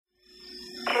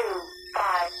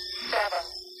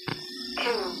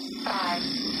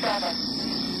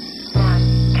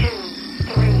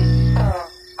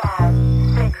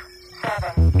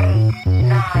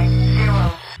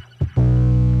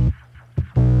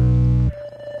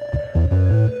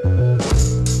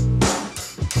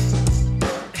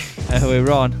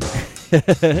We're on.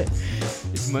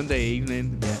 It's Monday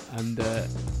evening, Yeah. and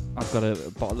I've got a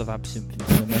bottle of absinthe in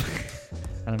front of me,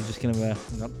 and I'm just gonna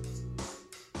hang on.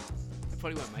 I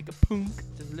probably won't make a punk.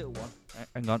 Just a little one.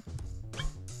 Hang on.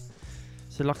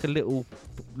 So like a little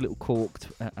corked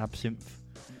absinthe.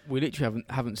 We literally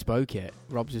haven't spoke yet.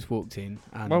 Rob's just walked in,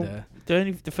 and Well,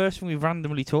 the first thing we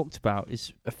randomly talked about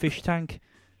is a fish tank,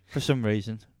 for some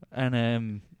reason,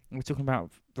 and we're talking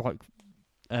about like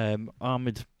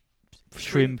armoured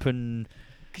shrimp and.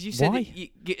 because you said why?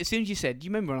 as soon as you said, do you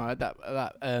remember when I had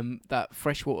that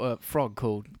freshwater frog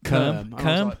called Kerm? Kerm? And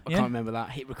I was like, I Yeah. can't remember that.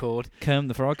 Hit record. Kerm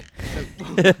the frog.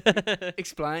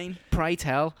 Explain. Pray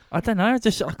tell. I don't know. I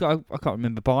can't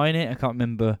remember buying it. I can't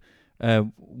remember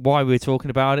why we were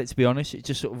talking about it. To be honest, it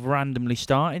just sort of randomly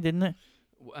started, didn't it?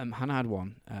 Hannah had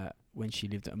one when she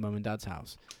lived at her mum and dad's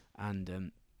house,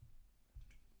 and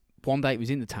one day it was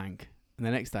in the tank, and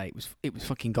the next day it was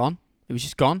fucking gone. It was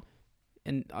just gone,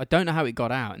 and I don't know how it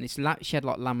got out. And she had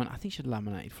like I think she had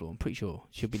laminated floor. I'm pretty sure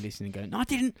she'll be listening and going, "No, I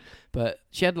didn't." But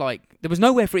she had there was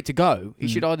nowhere for it to go. It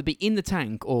should either be in the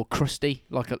tank or crusty,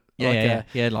 like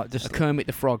just a Kermit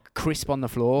the Frog, crisp on the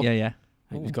floor. yeah.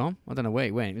 It was gone. I don't know where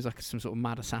it went. It was like some sort of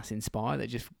mad assassin spy that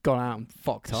just got out and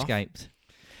fucked off. Escaped.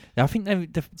 Yeah, I think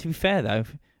to be fair though,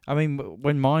 I mean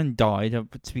when mine died,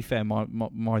 to be fair, my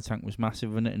tank was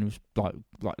massive, wasn't it? And it was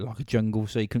like a jungle,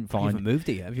 so you couldn't You find. haven't moved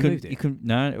it yet? Have you moved it? You couldn't.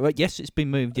 No. Well, yes, it's been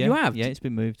moved. Yeah, You have? Yeah, it's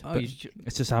been moved. Oh, but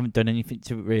it's just I haven't done anything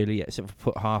to it really yet, except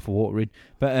for put half a water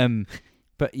in.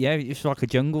 But yeah, it's like a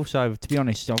jungle. So to be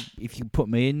honest, if you put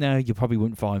me in there, you probably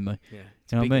wouldn't find me. Yeah,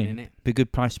 it's You know big, what I mean? innit? Be a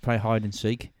good place to play hide and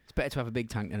seek. It's better to have a big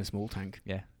tank than a small tank.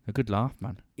 Yeah, a good laugh,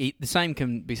 man. The same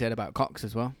can be said about cocks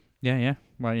as well. Yeah.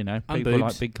 Well, you know, And people boobs.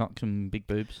 like big cocks and big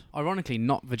boobs. Ironically,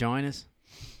 not vaginas.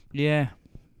 Yeah.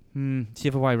 It's the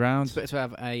other way It's round. better to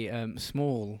have a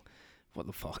small... What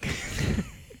the fuck?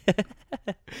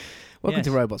 Welcome Yes.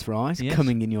 to Robots for Eyes, Yes.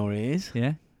 coming in your ears.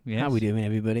 Yeah. Yes. How we doing,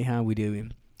 everybody? How we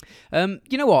doing?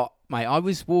 You know what, mate? I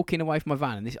was walking away from my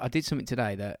van, and I did something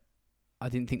today that I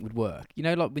didn't think would work. You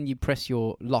know, like when you press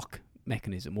your lock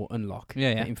mechanism or unlock,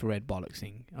 Yeah. the infrared bollocks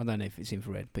thing. I don't know if it's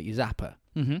infrared, but your zapper.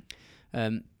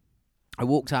 Mm-hmm. I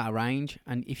walked out of range,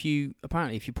 and if you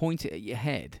point it at your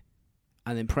head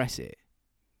and then press it,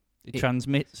 It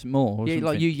transmits more. Or yeah, something.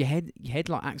 like your head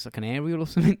like acts like an aerial or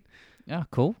something. Yeah,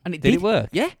 cool. And it Did it work?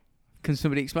 Yeah. Can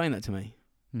somebody explain that to me?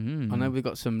 Mm. I know we've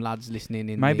got some lads listening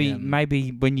in.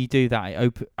 Maybe when you do that,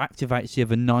 it activates the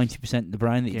other 90% of the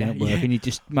brain that you don't work, and you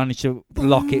just manage to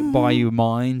lock it by your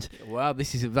mind. Wow,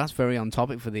 that's very on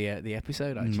topic for the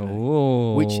episode actually.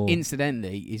 Oh. Which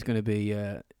incidentally is going to be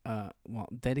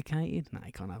dedicated? No,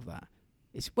 you can't have that.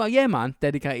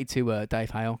 Dedicated to Dave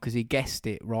Hale because he guessed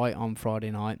it right on Friday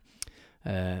night.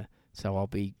 So I'll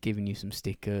be giving you some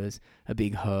stickers, a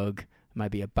big hug,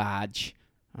 maybe a badge,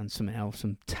 and something else,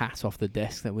 some tat off the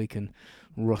desk that we can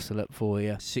rustle up for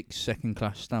you. 6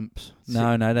 second-class stamps.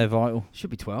 No, they're vital. Should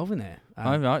be 12 in there.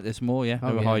 Oh, right, there's more, yeah.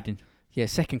 They were hiding. Yeah,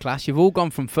 second class. You've all gone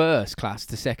from first class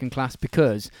to second class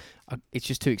because it's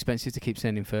just too expensive to keep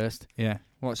sending first. Yeah.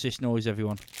 What's this noise,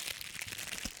 everyone?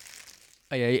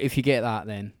 Oh, yeah, if you get that,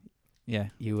 then Yeah.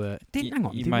 you Y- hang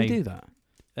on. you Did may- we do that?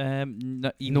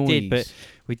 No, you Noise. did, but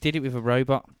we did it with a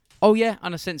robot. Oh yeah,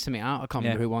 and I sent something out. I can't Yeah.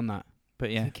 remember who won that. But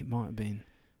I yeah, think it might have been.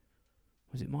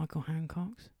 Was it Michael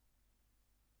Hancock's?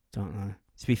 Don't know.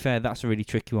 to be fair, that's a really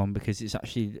tricky one because it's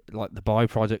actually like the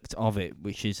byproduct of it,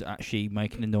 which is actually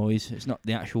making a noise. It's not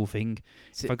the actual thing.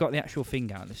 If I got the actual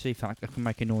thing out, let's see if I can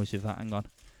make a noise with that. Hang on.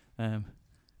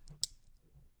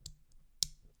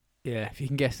 Yeah, if you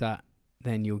can guess that,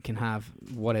 then you can have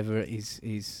whatever is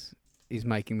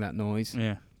making that noise.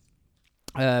 Yeah.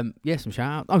 Yeah, some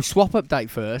shout out. Oh, swap update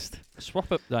first. Swap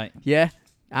update. Yeah.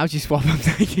 How's your swap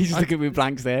update? He's just looking at me with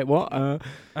blanks there. What?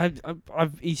 I've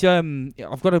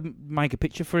got to make a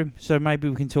picture for him, so maybe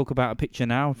we can talk about a picture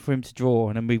now for him to draw,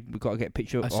 and then we've got to get a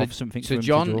picture of something. So for him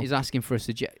John to draw. is asking for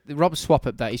the Rob's swap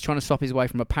update. He's trying to swap his way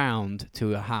from £1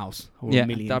 to a house or yeah, $1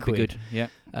 million. that'd be good. Yeah,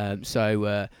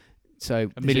 So $1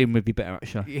 million would be better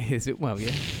actually. Is it? Well,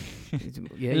 yeah.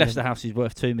 Yeah, Unless the house is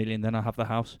worth $2 million, then I have the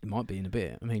house. it might be in a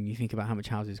bit. I mean, you think about how much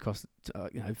houses cost,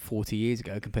 40 years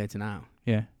ago compared to now.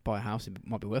 Yeah, Buy a house, it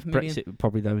might be worth $1 million. Brexit would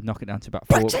probably though knock it down to about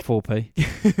Brexit! 4p.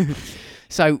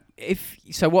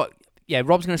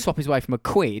 Rob's going to swap his way from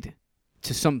 £1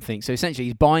 to something. So essentially,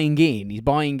 he's buying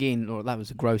in. Or that was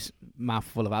a gross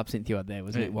mouthful of absinthe you had there,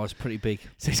 wasn't it? It was pretty big.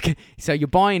 So you're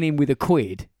buying in with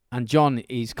 £1. And John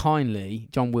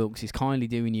Wilkes is kindly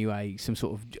doing you some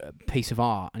sort of piece of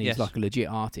art, and he's Yes. like a legit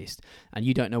artist, and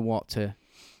you don't know what to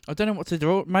I don't know what to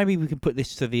draw. Maybe we can put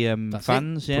this to the That's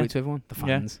fans. Put Yeah, it to everyone. The Yeah.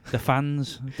 fans. the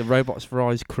fans, the Robots for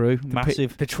Eyes crew,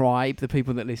 massive. The tribe, the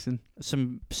people that listen.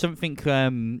 Something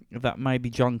that maybe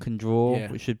John can draw,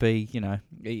 Yeah. which should be,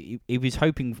 he was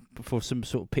hoping for some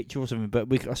sort of picture or something, but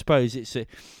I suppose it's an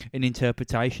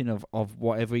interpretation of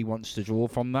whatever he wants to draw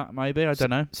from that. Maybe I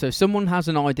don't know. So if someone has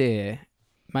an idea,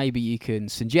 maybe you can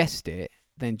suggest it.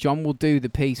 Then John will do the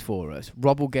piece for us.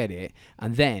 Rob will get it,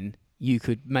 and then you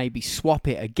could maybe swap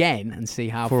it again and see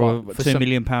how For far a £2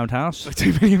 million house.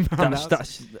 £2 million.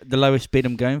 That's the lowest bid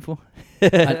I'm going for.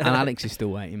 and Alex is still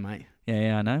waiting, mate.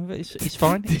 Yeah, I know. But it's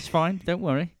fine. It's fine. Don't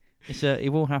worry.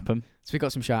 It will happen. So we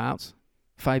got some shout outs.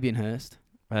 Fabian Hurst.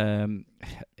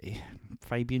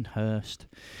 Fabian Hurst.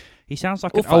 He sounds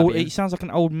like Or an old. Fabian. He sounds like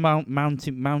an old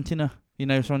mountaineer.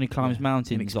 Someone who climbs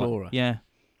mountains. An explorer. Yeah,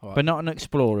 All right. but not an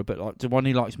explorer, but like the one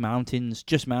who likes mountains,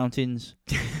 just mountains.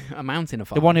 A mountain of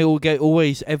The one who will go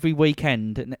always every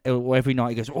weekend or every night.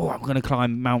 He goes, "Oh, I'm going to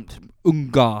climb Mount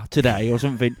Ungar today," or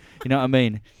something. You know what I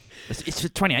mean? It's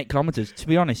 28 kilometres. To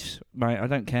be honest, mate, I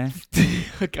don't care.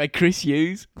 Okay, Chris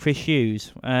Hughes. Chris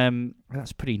Hughes.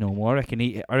 That's pretty normal. I reckon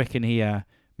he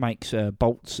makes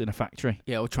bolts in a factory.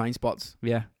 Yeah, or train spots.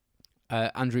 Yeah.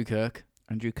 Andrew Kirk.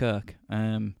 Andrew Kirk.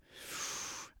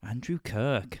 Andrew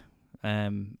Kirk.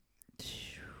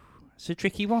 It's a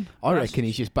tricky one. I reckon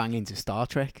he's just banging to Star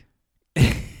Trek.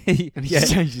 He And he's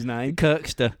just changed his name.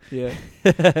 Kirkster. Yeah.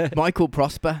 Michael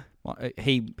Prosper.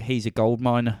 He's a gold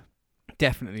miner.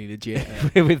 Definitely legit.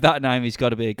 With that name, he's got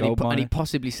to be a And gold he miner.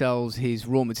 possibly sells his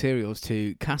raw materials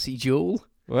to Cassie Jewell.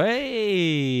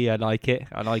 Hey, I like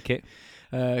it.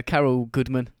 Carol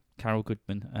Goodman. Carol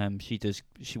Goodman.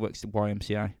 She works at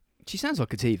YMCA. She sounds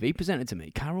like a TV presenter to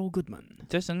me. Carol Goodman.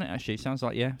 Doesn't it actually? Sounds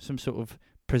like some sort of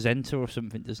presenter or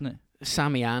something, doesn't it?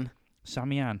 Sammy Ann.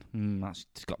 Sammy Ann.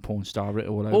 It's got porn star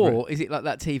written all over it. Or is it like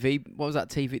that TV? What was that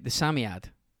TV? The Sammy ad.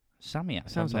 Sammy Ann.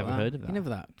 Sounds I've like never that. heard of that. You never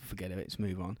that. Forget it. Let's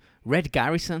move on. Red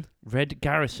Garrison. Red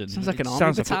Garrison. Sounds like an It army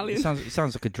sounds battalion. It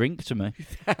sounds like a drink to me.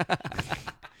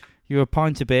 You're a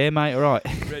pint of beer, mate, all right?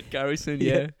 Red Garrison,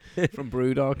 Yeah. From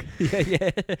Brewdog.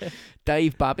 yeah.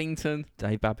 Dave Babington.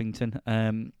 Dave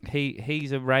Babington.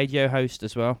 He's a radio host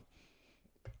as well.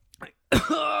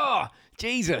 Oh,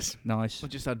 Jesus. Nice. I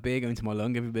just had beer going to my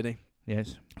lung, everybody.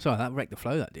 Yes. Sorry, that wrecked the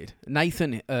flow, that did.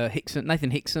 Nathan Hickson.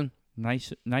 Nathan Hickson.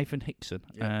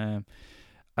 Yeah.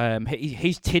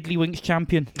 He's Tiddlywinks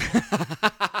champion.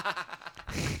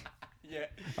 Yeah.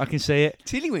 I can see it.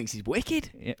 Tiddlywinks is wicked.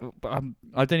 Yeah, but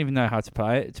I don't even know how to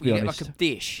play it, to be You honest. get like a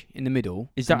dish in the middle.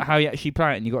 Is that how you actually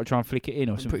play it and you got to try and flick it in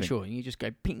or I'm something? pretty sure. You just go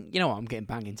ping. You know what? I'm getting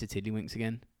bang into Tiddlywinks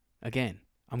again.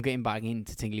 I'm getting bang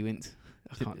into Tinglywinks.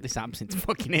 This absinthe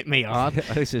fucking hit me hard.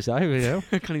 This is over,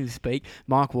 I can't even speak.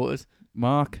 Mark Waters.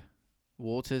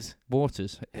 Waters.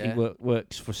 Yeah. He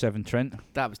works for Severn Trent.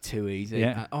 That was too easy.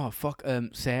 Yeah. Oh, fuck.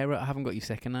 Sarah. I haven't got your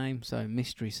second name, so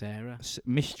Mystery Sarah.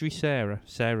 Mystery Sarah.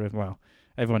 Well,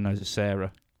 everyone knows a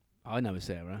Sarah. I know a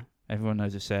Sarah. Everyone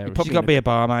knows a Sarah. You're probably She's got to in be a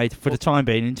barmaid for the time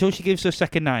being. Until she gives her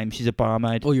second name, she's a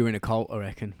barmaid. Or you're in a cult, I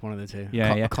reckon. One of the two.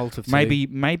 Yeah, A cult of two.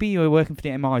 Maybe you're working for the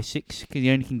MI6 because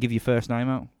you only can give your first name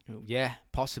out. Yeah,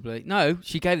 possibly. No,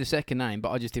 she gave the second name,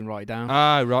 but I just didn't write it down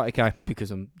Oh, right, okay. because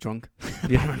I'm drunk.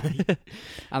 Yeah.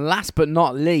 And last but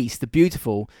not least, the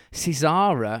beautiful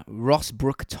Cesara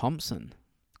Rossbrook Thompson.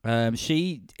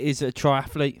 She is a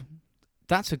triathlete.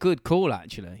 That's a good call,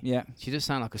 actually. Yeah. She does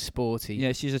sound like a sporty.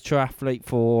 Yeah, she's a triathlete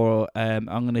for, I'm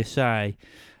going to say,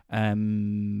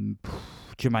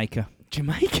 Jamaica.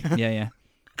 Jamaica? Yeah.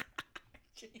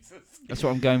 Jesus. That's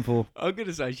what I'm going for. I'm going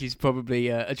to say she's probably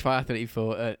a triathlete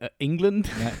for England.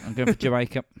 Yeah, I'm going for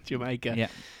Jamaica. Jamaica. Yeah.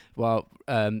 Well,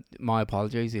 my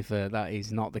apologies if that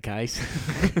is not the case.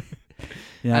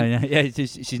 Yeah.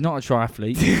 She's not a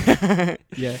triathlete.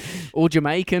 Yeah. Or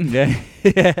Jamaican.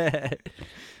 Yeah.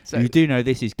 So, you do know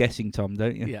this is guessing, Tom,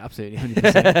 don't you? Yeah, absolutely,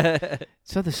 100%.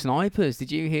 So the Snipers,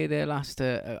 did you hear their last,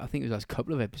 I think it was last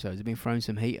couple of episodes, have been throwing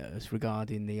some heat at us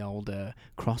regarding the old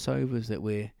crossovers that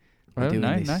we're doing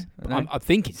no. I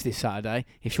think it's this Saturday.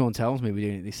 If Sean tells me we're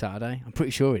doing it this Saturday, I'm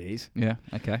pretty sure it is. Yeah,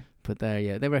 okay. But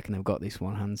they reckon they've got this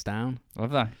one hands down.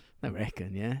 Have they? They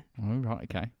reckon, yeah. Oh, right,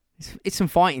 okay. It's some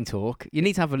fighting talk. You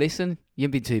need to have a listen. You've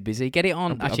been too busy. Get it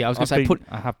on. Actually, I was going to say,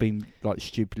 I have been, like,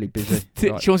 stupidly busy.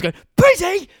 Like, Sean's going,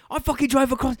 busy? I fucking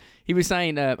drove across. He was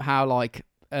saying how, like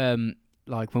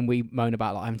when we moan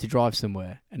about like having to drive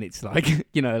somewhere and it's like,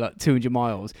 like 200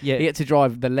 miles. yeah, He had to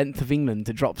drive the length of England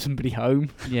to drop somebody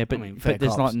home. yeah, but, I mean, fair but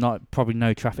there's cops. like not probably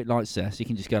no traffic lights there, so you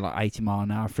can just go like 80 mile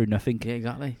an hour through nothing. Yeah,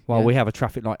 exactly. While we have a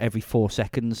traffic light every 4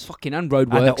 seconds. fucking and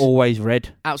And they're roadworks always red.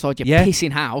 outside your Yeah.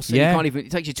 pissing house. So Yeah. you can't even.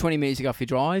 It takes you 20 minutes to go off your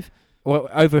drive. Well,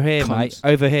 over here, Cunts. mate.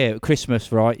 Over here, at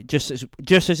Christmas, right? Just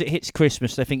as it hits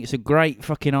Christmas, they think it's a great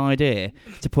fucking idea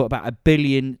to put about a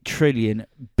billion trillion,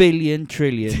 billion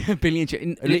literally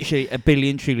a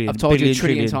billion trillion. I've told you a billion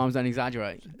trillion times, don't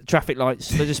exaggerate. Traffic lights.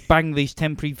 They just bang these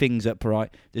temporary things up,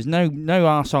 right? There's no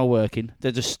arsehole working.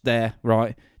 They're just there,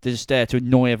 right? They're just there to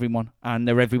annoy everyone, and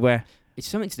they're everywhere. It's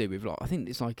something to do with, like, I think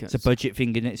it's like... It's a budget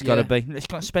thing, isn't it? It's got to be.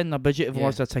 Let's not spend our budget,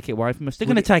 otherwise they'll take it away from us. They're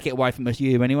going to take it away from us,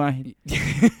 you anyway. You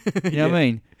know what I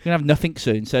mean? We're going to have nothing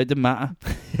soon, so it doesn't matter.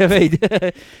 You know what I mean? You're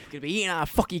going to be eating out.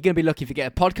 Fuck, you're going to be lucky if you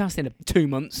get a podcast in 2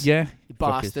 months. Yeah. You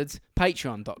bastards.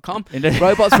 Patreon.com. Unless,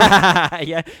 Robots.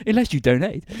 yeah, unless you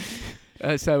donate.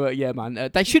 Yeah, man.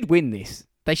 They should win this.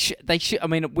 They should. I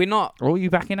mean, we're not... Or are you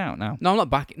backing out now? No, I'm not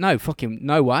backing... No, fucking...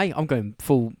 No way. I'm going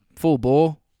full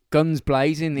bore. Guns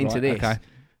blazing into this. Okay.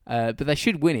 But they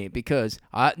should win it because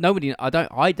I don't know. I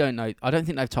don't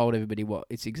think they've told everybody what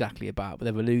it's exactly about, but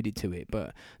they've alluded to it.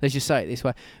 But let's just say it this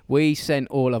way: we sent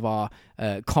all of our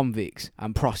convicts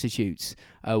and prostitutes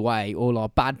away, all our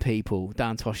bad people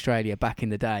down to Australia back in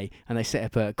the day, and they set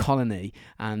up a colony,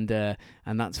 and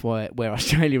that's where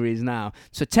Australia is now.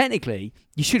 So technically,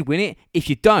 you should win it. If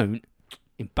you don't,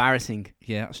 embarrassing.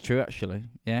 Yeah, that's true. Actually,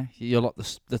 yeah, you're like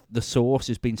the source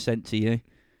has been sent to you.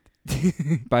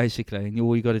 Basically, and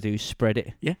all you got to do is spread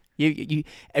it. Yeah, you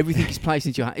everything is placed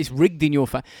into your hand. It's rigged in your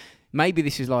face. Maybe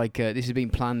this is like this has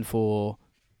been planned for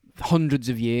hundreds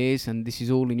of years, and this is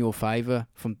all in your favour.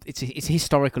 It's a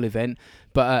historical event.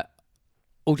 But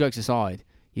all jokes aside,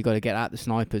 you got to get out the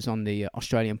snipers on the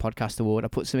Australian Podcast Award. I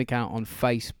put something out on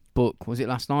Facebook. Was it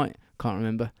last night? Can't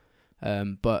remember.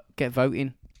 But get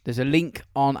voting. There's a link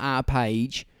on our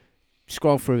page.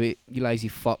 Scroll through it, you lazy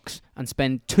fucks, and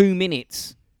spend 2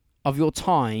 minutes of your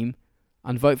time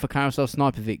and vote for Carousel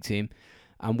Sniper Victim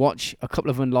and watch a couple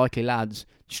of unlikely lads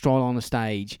stroll on the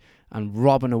stage and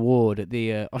rob an award at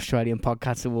the Australian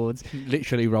Podcast Awards.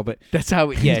 Literally rob it. That's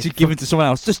how it... Yeah. Just give it to someone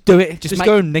else. Just do it. Just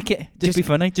go and nick it. Just be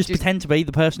funny. Just just pretend to be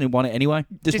the person who won it anyway.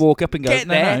 Just walk up and go, get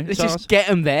there. No, Let's just get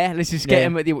them there. Let's just get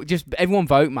them at the... Just everyone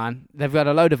vote, man. They've got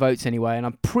a load of votes anyway, and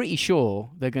I'm pretty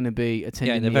sure they're going to be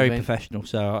attending Yeah, they're the very event. professional,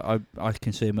 so I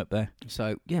can see them up there.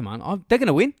 So, yeah, man. They're going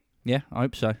to win. Yeah, I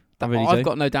hope so. I've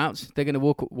got no doubts. They're going to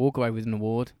walk away with an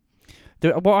award.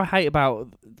 What I hate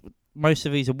about most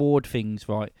of these award things,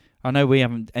 right? I know we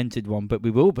haven't entered one, but we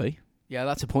will be. Yeah,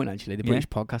 that's a point, actually. The British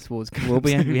Podcast Awards.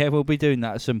 We'll be doing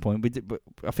that at some point. But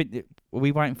I think, are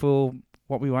we waiting for...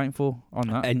 What are we waiting for on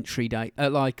that? Entry date.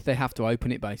 Like, they have to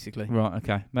open it, basically. Right,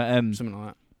 okay. But, something like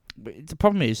that. But the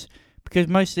problem is, because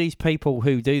most of these people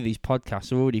who do these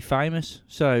podcasts are already famous,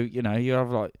 so, you know, you have,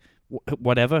 like,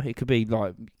 whatever. It could be,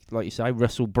 like you say,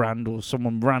 Russell Brand or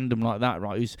someone random like that,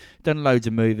 right, who's done loads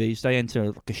of movies. They enter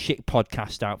like a shit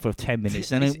podcast out for 10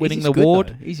 minutes and then winning the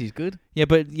award. Easy's good. Yeah,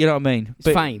 but you know what I mean? It's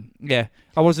fame. Yeah.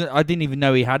 I didn't even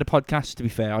know he had a podcast, to be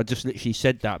fair. I just literally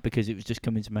said that because it was just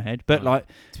coming to my head. But, like...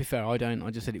 To be fair, I don't.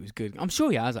 I just said it was good. I'm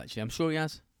sure he has, actually. I'm sure he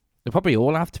has. They probably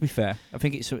all have, to be fair. I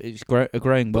think it's a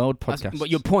growing world podcast.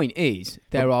 But your point is,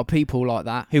 there are people like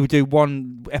that who will do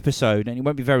one episode and it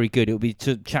won't be very good. It'll be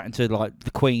chatting to like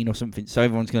the Queen or something, so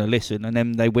everyone's going to listen, and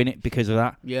then they win it because of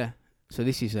that. Yeah. So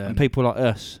this is and people like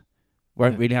us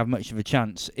won't really have much of a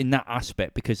chance in that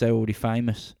aspect because they're already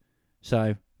famous.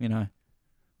 So you know,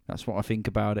 that's what I think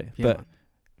about it. Yeah, but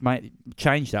mate,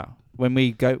 change that when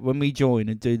we join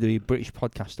and do the British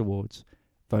Podcast Awards.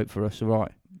 Vote for us, all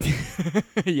right?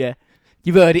 Yeah,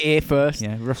 you've heard it here first.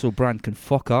 Yeah, Russell Brand can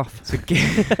fuck off. So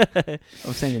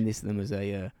I'm sending this to them as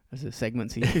a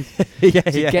segment to you.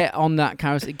 Get on that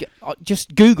carousel.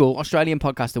 Just Google Australian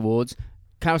Podcast Awards,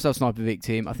 Carousel Sniper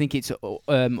Victim. I think it's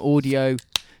audio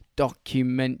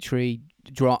documentary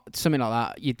something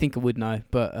like that. You'd think I would know,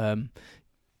 but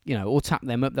you know, or tap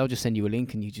them up. They'll just send you a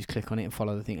link and you just click on it and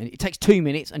follow the thing. And it takes 2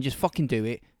 minutes and just fucking do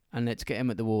it. And let's get him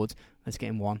at the awards. Let's get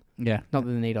him one. Yeah. Not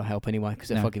that they need our help anyway, because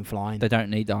they're fucking flying. They don't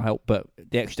need our help, but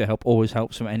the extra help always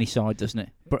helps from any side, doesn't it?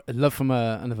 Love from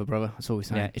another brother. That's all we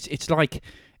say. Yeah. It's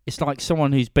like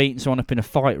someone who's beaten someone up in a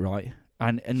fight, right?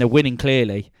 And they're winning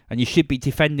clearly, and you should be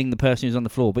defending the person who's on the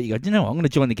floor, but you go, you know what, I'm going to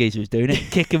join the geezer who's doing it,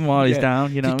 kick him while he's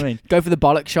down, you know what I mean? Go for the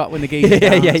bollock shot when the geezer's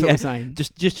down, that's what we're saying.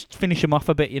 Just finish him off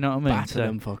a bit, you know what I mean? Batter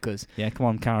them fuckers. Yeah, come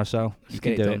on, Carousel. You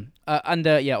can get it do done. And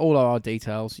all our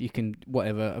details, you can,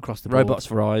 whatever, across the board. Robots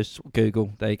for Eyes,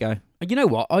 Google, there you go. And you know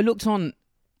what, I looked on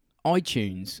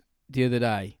iTunes the other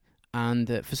day,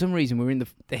 and for some reason we're in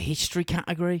the history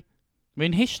category. We're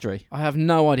in history? I have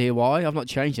no idea why, I've not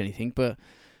changed anything, but...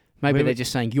 Maybe they're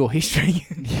just saying your history.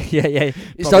 yeah.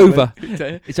 It's over.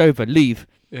 It's over. Leave.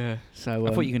 Yeah. So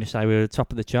I thought you were going to say we were at the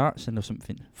top of the charts or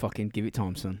something. Fucking give it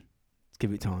time, son.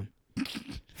 Give it time.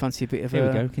 Fancy a bit of Here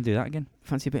we go. We can do that again.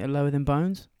 Fancy a bit of Lower Than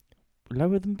Bones?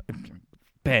 Lower than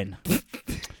Ben.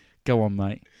 Go on,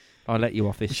 mate. I'll let you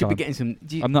off this We should time. be getting some.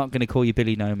 I'm not going to call you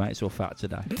Billy No Mates or Fat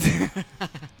today.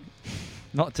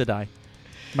 Not today.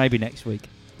 Maybe next week.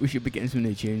 We should be getting some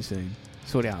new tunes soon.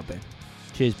 Sort it out, Ben.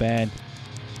 Cheers, Ben.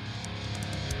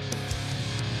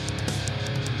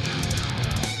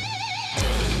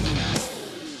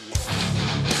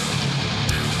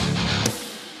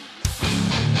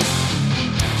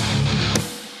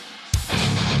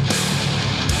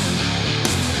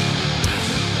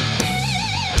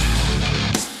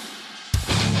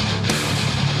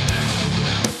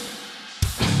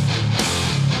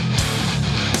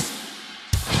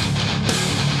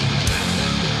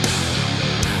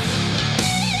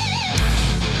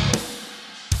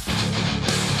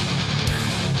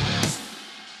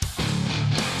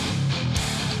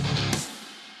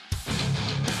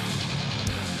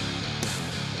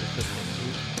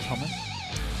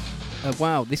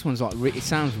 Wow, this one's like it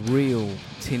sounds real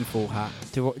tinfoil hat.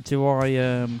 Do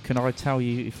I? Can I tell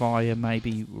you if I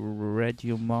maybe read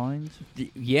your mind?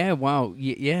 Yeah, wow,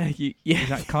 yeah. Is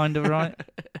that kind of right?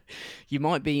 You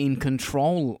might be in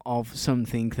control of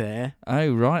something there.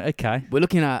 Oh right, okay. We're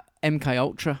looking at MK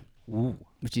Ultra, Ooh.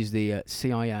 which is the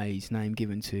CIA's name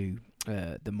given to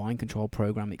the mind control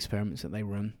program experiments that they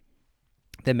run.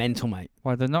 They're mental, mate.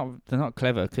 Well, they're not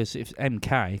clever because if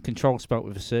MK, control spelt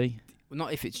with a C. Well,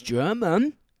 not if it's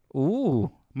German. Ooh,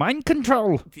 mind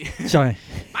control. Sorry.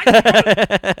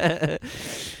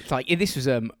 It's like this was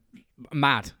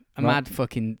mad, mad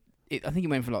fucking. I think it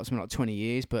went for like something like 20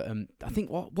 years. But I think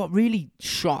what really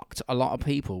shocked a lot of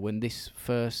people when this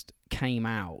first came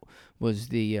out was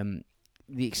the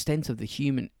extent of the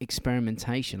human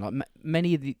experimentation. Like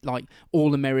many of the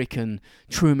all American,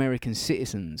 true American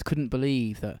citizens couldn't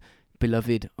believe that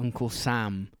beloved Uncle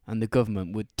Sam and the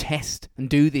government would test and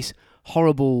do this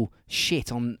horrible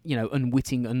shit on,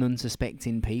 unwitting and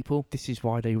unsuspecting people. This is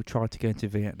why they tried to go into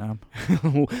Vietnam. If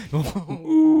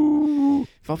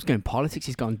I was going politics,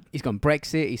 he's gone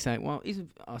Brexit. He's saying, well,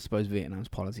 I suppose Vietnam's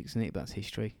politics, isn't it? But that's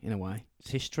history in a way.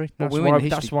 It's history. Well,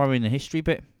 That's why we're in the history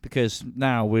bit, because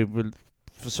now we're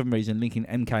for some reason linking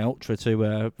MK Ultra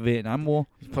to Vietnam War.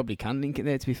 You probably can link it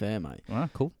there, to be fair, mate. Ah,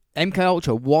 cool. MK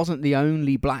Ultra wasn't the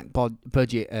only black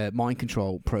budget mind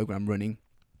control program running.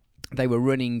 They were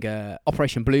running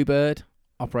Operation Bluebird,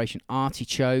 Operation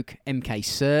Artichoke, MK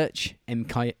Search,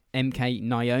 MK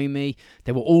Naomi.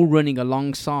 They were all running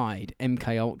alongside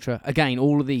MK Ultra. Again,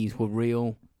 all of these were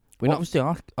real. What was the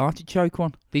Artichoke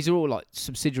one? These are all like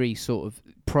subsidiary sort of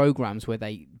programs where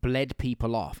they bled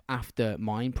people off after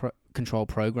mind control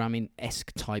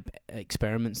programming-esque type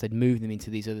experiments. They'd move them into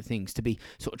these other things to be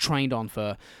sort of trained on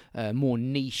for more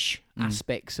niche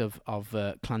aspects of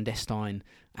clandestine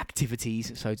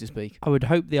activities, so to speak. I would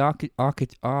hope the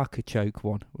Artichoke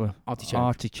one. Well,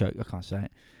 Artichoke. I can't say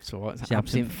it. It's all right. It's It's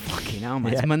absent. Fucking hell,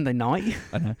 mate. Yeah. It's Monday night.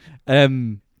 I know.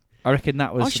 I reckon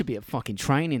that was. I should be at fucking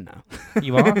training now.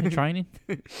 You are in training.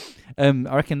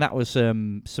 I reckon that was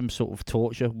some sort of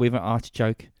torture with an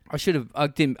artichoke. I should have. I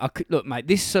didn't. I could look, mate.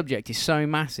 This subject is so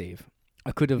massive.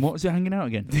 I could have. What was it hanging out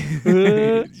again?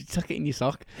 Tuck it in your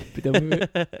sock. Be done with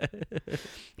it.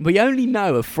 We only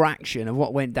know a fraction of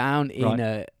what went down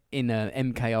in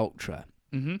MK Ultra.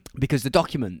 Mm-hmm. Because the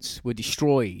documents were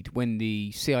destroyed when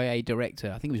the CIA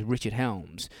director, I think it was Richard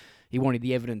Helms, he wanted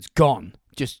the evidence gone.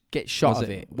 Just get shot of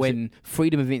it. When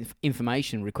freedom of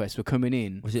information requests were coming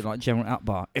in. Was it like General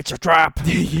Akbar? It's a trap.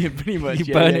 Yeah, pretty much.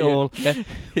 You burn it all. Yeah.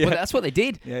 Well, that's what they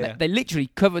did. Yeah. They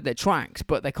literally covered their tracks,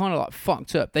 but they kind of like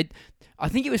fucked up. I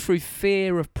think it was through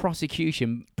fear of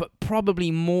prosecution, but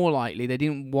probably more likely they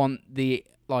didn't want the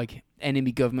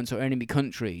enemy governments or enemy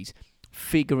countries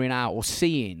figuring out or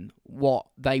seeing what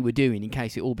they were doing in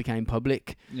case it all became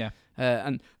public. Yeah.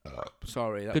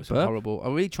 Sorry, that Good was burp. horrible. I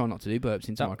really try not to do burps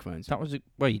into microphones. That was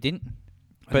well, you didn't,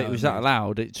 but it was that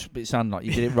loud. It sounded like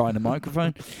you did it right in the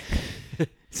microphone.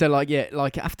 So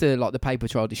after the paper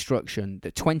trail destruction,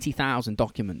 the 20,000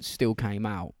 documents still came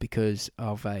out because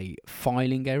of a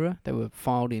filing error. They were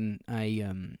filed in a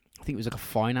I think it was like a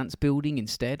finance building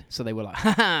instead. So they were like,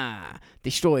 ha,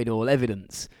 destroyed all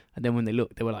evidence. And then when they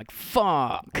looked, they were like,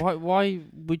 fuck. Why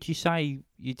would you say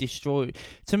you destroy?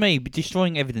 To me,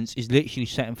 destroying evidence is literally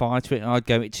setting fire to it, and I'd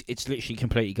go, it's literally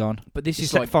completely gone. But this is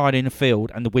is set like fire in a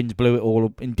field, and the winds blew it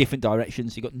all in different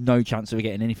directions. You got no chance of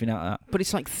getting anything out of that. But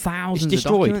it's like thousands It's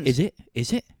destroyed. of documents.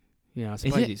 Is it? Yeah, I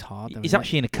suppose it's hard. It's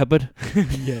actually in a cupboard.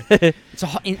 Yeah. It's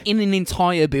in an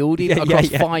entire building across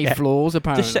 5 floors,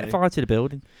 apparently. Just set fire to the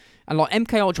building. And like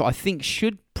MK Ultra, I think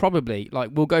should probably, like,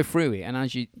 we'll go through it, and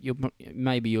as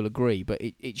you'll agree, but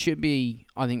it should be,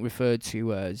 I think, referred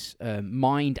to as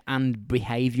mind and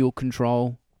behavioural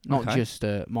control, not just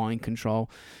mind control,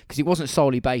 because it wasn't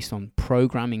solely based on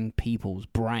programming people's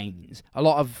brains. A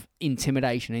lot of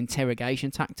intimidation,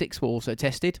 interrogation tactics were also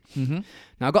tested. Mm-hmm.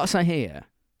 Now, I've got to say here,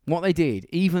 what they did,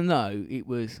 even though it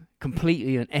was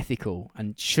completely unethical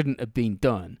and shouldn't have been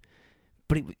done,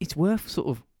 but it's worth sort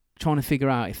of trying to figure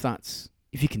out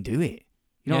if you can do it.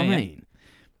 You know what I mean?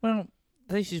 Well,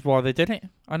 this is why they did it.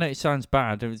 I know it sounds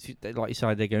bad. Like you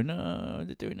say, they go, no,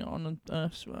 they're doing it on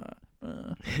us.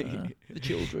 The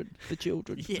children,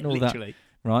 Yeah, and all literally.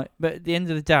 that. Right? But at the end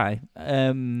of the day,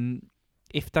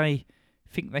 if they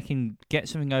think they can get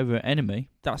something over an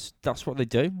enemy, that's what they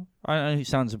do. I know it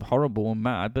sounds horrible and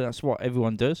mad, but that's what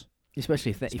everyone does. Especially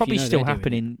if it's probably still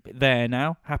happening there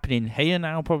now, happening here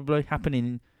now, probably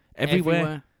happening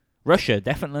everywhere. Russia,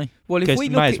 definitely. Well, if we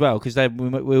may as well, because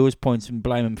we always point and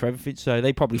blame them for everything, so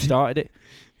they probably started it.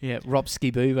 Yeah, Rob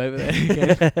Skiboo over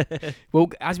there. Well,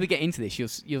 as we get into this,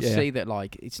 you'll see that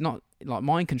like it's not like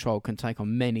mind control can take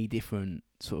on many different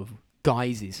sort of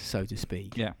guises, so to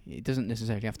speak. Yeah, it doesn't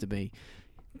necessarily have to be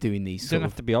doing these. It doesn't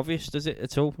have to be obvious, does it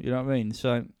at all? You know what I mean?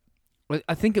 So, well,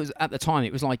 I think it was at the time.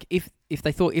 It was like if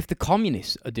they thought if the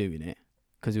communists are doing it,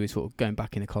 because we were sort of going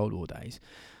back in the Cold War days.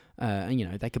 And you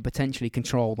know, they could potentially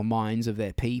control the minds of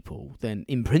their people, then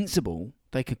in principle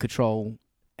they could control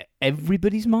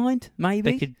everybody's mind.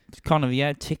 Maybe they could kind of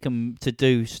tick them to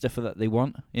do stuff that they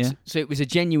want. Yeah. So it was a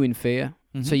genuine fear.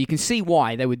 Mm-hmm. So you can see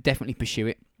why they would definitely pursue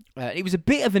it. It was a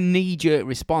bit of a knee-jerk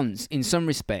response in some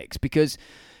respects because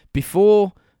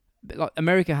before, like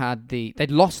America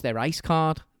they'd lost their ace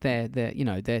card, their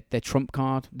trump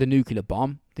card, the nuclear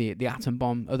bomb, the atom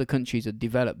bomb. Other countries had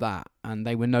developed that, and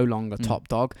they were no longer top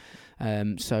dog.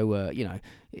 They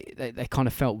kind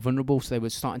of felt vulnerable, so they were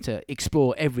starting to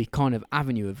explore every kind of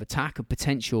avenue of attack, of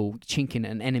potential chink in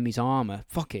an enemy's armour.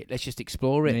 Fuck it, let's just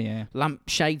explore it. Yeah.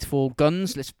 Lampshades for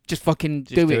guns, let's just fucking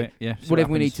do it. Yeah,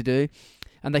 whatever we need to do.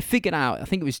 And they figured out, I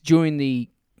think it was during the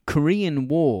Korean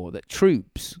War, that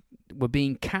troops were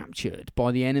being captured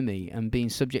by the enemy and being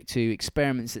subject to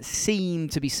experiments that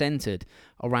seemed to be centred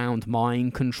around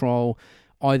mind control,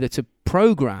 either to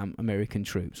program American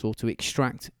troops or to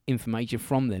extract information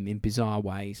from them in bizarre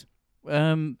ways.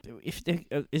 American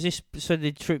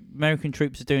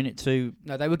troops are doing it to?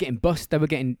 No, they were getting bust. They were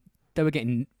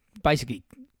getting basically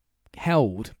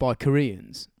held by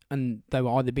Koreans. And they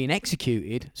were either being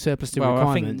executed, surplus to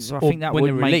requirements, I think that when would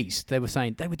they were released, they were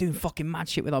saying they were doing fucking mad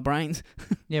shit with our brains.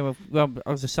 Yeah, well,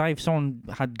 I was to say, if someone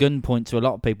had gunpoint to a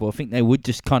lot of people, I think they would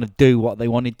just kind of do what they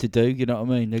wanted to do. You know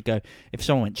what I mean? They'd go, if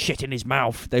someone went shit in his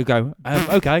mouth, they'd go,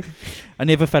 okay. And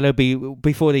the other fellow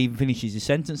before they even finishes his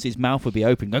sentence, his mouth would be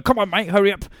open. Go, come on, mate,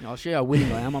 hurry up. I'll show you how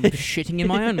willing I am. I'm shitting in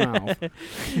my own mouth.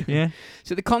 Yeah.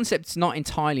 So the concept's not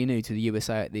entirely new to the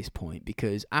USA at this point,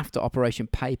 because after Operation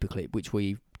Paperclip, which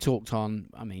we talked on,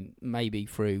 I mean, maybe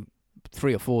through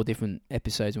 3 or 4 different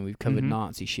episodes when we've covered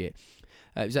Nazi shit.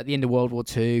 It was at the end of World War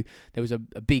II. There was a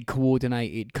big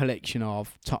coordinated collection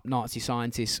of top Nazi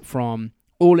scientists from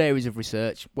all areas of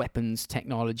research: weapons,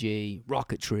 technology,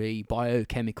 rocketry,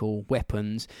 biochemical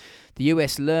weapons. The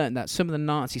US learned that some of the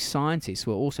Nazi scientists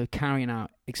were also carrying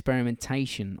out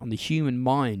experimentation on the human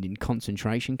mind in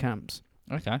concentration camps.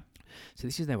 Okay. So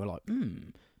they were like,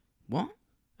 what?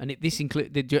 And this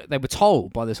included, they were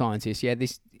told by the scientists,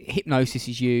 this hypnosis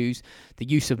is used, the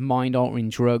use of mind-altering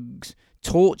drugs,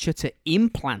 torture to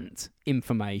implant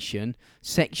information,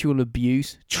 sexual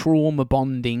abuse, trauma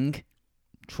bonding.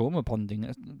 Trauma bonding?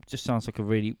 That just sounds like a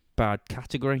really bad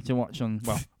category to watch on,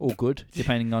 well, all good,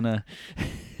 depending on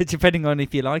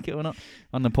if you like it or not,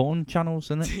 on the porn channels,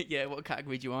 isn't it? Yeah, what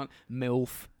category do you want?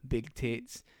 MILF, big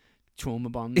tits, trauma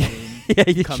bonding,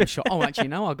 shot. Oh, actually,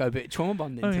 no, I'll go a bit of trauma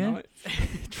bonding tonight. Yeah.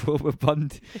 Trauma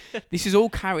bond. This is all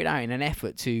carried out in an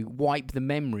effort to wipe the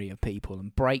memory of people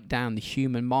and break down the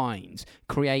human minds,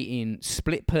 creating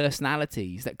split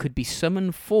personalities that could be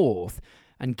summoned forth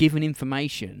and given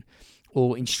information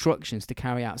or instructions to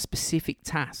carry out specific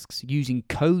tasks using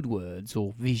code words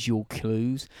or visual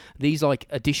clues. These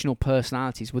additional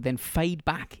personalities would then fade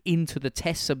back into the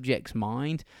test subject's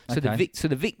mind. So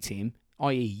the victim,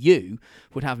 i.e. you,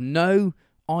 would have no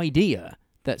idea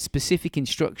that specific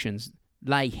instructions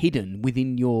lay hidden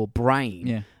within your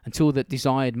brain until that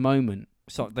desired moment.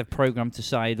 It's like they're programmed to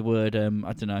say the word,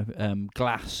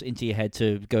 glass into your head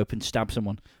to go up and stab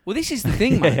someone. Well, this is the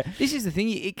thing, man. This is the thing.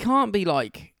 It can't be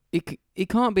like it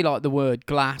can't be like the word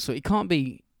glass, or it can't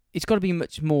be. It's got to be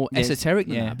much more esoteric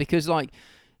than that, because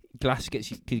glass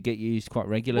could get used quite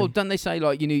regularly. Well, don't they say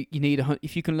like you need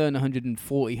if you can learn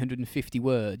 140, 150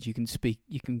 words, you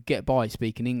can get by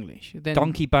speaking English. Then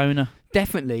Donkey boner.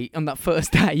 definitely on that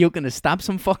first day you're going to stab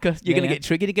some fucker. You're going to Yeah. get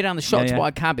triggered. You get down the shop to buy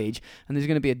a cabbage, and there's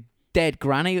going to be a dead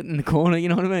granny in the corner. You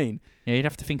know what I mean? Yeah, you'd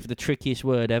have to think of the trickiest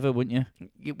word ever, wouldn't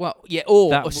you? Or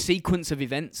That a sequence of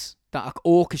events that are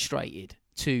orchestrated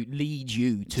to lead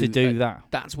you to do that.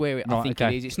 That's where I Right, think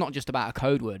okay. it is. It's not just about a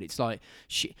code word. It's like,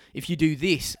 if you do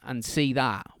this and see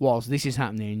that whilst this is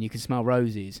happening and you can smell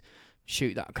roses,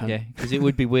 shoot that cunt. Yeah, because it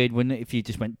would be weird, wouldn't it, if you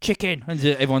just went chicken and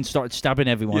everyone started stabbing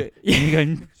everyone. Yeah. And you're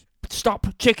going, stop,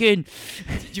 chicken.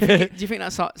 Do you think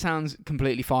that sounds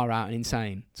completely far out and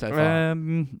insane so far?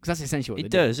 Because that's essentially what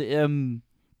It they does.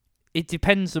 It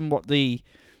depends on what the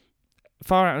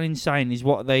far out and insane is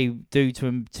what they do to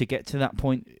him to get to that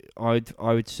point. I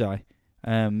would say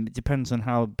it depends on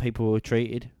how people are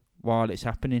treated while it's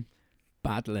happening.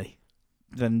 Badly.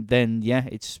 Then yeah,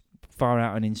 it's far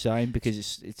out and insane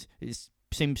because it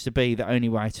seems to be the only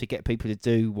way to get people to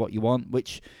do what you want,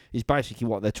 which is basically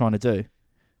what they're trying to do.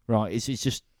 Right? It's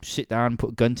just sit down,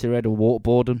 put a gun to their head or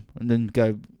waterboard them, and then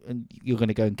go and you're going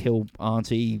to go and kill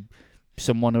Auntie.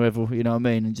 Someone, whoever, you know what I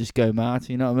mean, and just go mad,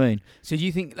 you know what I mean? So do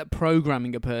you think that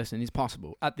programming a person is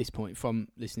possible at this point from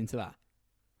listening to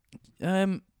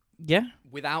that? Yeah.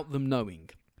 Without them knowing?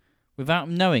 Without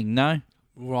knowing, no.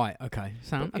 Right, okay.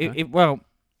 Okay.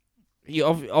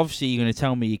 Obviously you're going to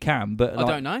tell me you can, but I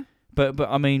don't know. But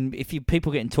I mean, if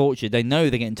people getting tortured, they know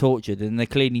they're getting tortured, and they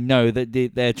clearly know that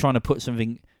they're trying to put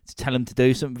something to tell them to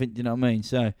do something, you know what I mean?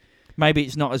 So maybe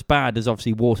it's not as bad as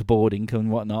obviously waterboarding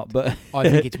and whatnot, but I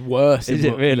think it's worse. Is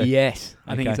it really? Yes,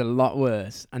 I think Okay. it's a lot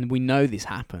worse, and we know this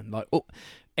happened. Like,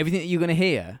 everything that you're going to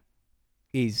hear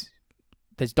is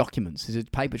there's documents, there's a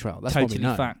paper trail. That's what we totally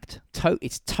know. fact.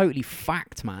 It's totally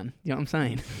fact, man. You know what I'm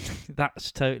saying?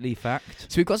 That's totally fact.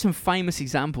 So we've got some famous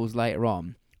examples later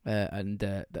on,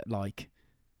 that like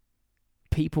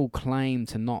people claim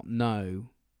to not know.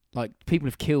 Like, people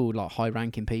have killed, like,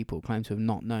 high-ranking people, claim to have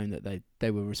not known that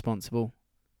they were responsible.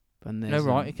 And No, there's,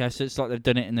 right, okay, so it's like they've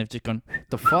done it and they've just gone,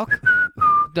 the fuck?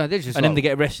 No, they're just and then they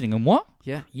get arrested and what?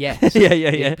 yeah, yeah. yeah.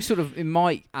 It sort of, it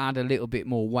might add a little bit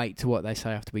more weight to what they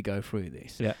say after we go through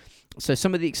this. Yeah. So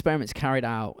some of the experiments carried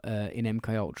out in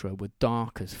MK Ultra were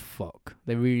dark as fuck.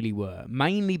 They really were.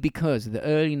 Mainly because the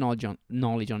early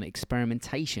knowledge on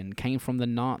experimentation came from the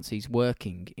Nazis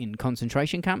working in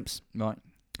concentration camps. Right.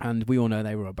 And we all know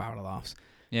they were a barrel of laughs.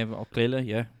 Yeah, well, clearly,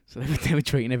 yeah. So they were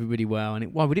treating everybody well.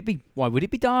 And why would it be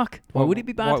dark? Why would it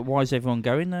be bad? Why is everyone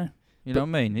going there? You know what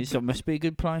I mean? It must be a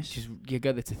good place. Just you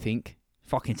go there to think.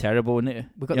 Fucking terrible, isn't it?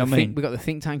 We got You know what I mean? we got the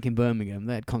think tank in Birmingham.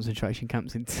 They had concentration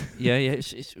camps in. Yeah,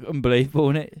 it's unbelievable,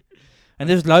 isn't it? And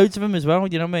there's loads of them as well,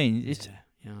 you know what I mean? It's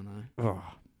Yeah, I know. oh,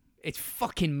 It's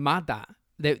fucking mad that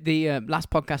the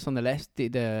last podcast on the list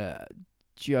did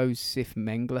Joseph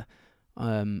Mengele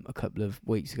a couple of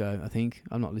weeks ago. I think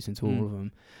I've not listened to all of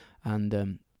them,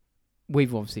 and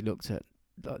we've obviously looked at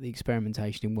like, the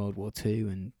experimentation in World War II.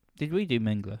 And did we do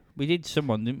Mengele? We did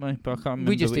someone, didn't we? But I can't remember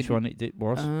We just which did- one it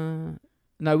was.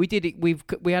 no, we did it.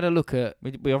 We had a look at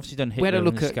We obviously done we had Hitler a and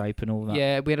look at- Escape and all that.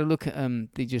 yeah, we had a look at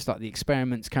the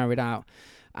experiments carried out,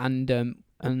 and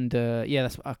yeah,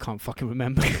 that's I can't fucking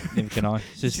remember. Neither can I.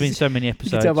 So there's been so many You can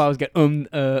episodes. tell by I was getting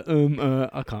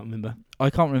I can't remember. I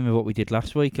can't remember what we did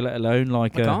last week, let alone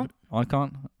like I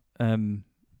can't.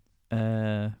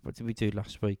 What did we do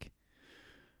last week?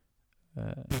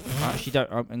 I actually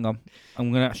don't. Hang on.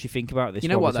 I'm going to actually think about this. You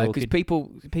know while what we're though? Because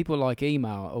talking. people like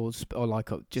email or like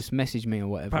just message me or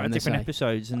whatever, About and they different say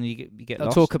episodes, and you get they'll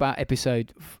lost. talk about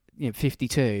episode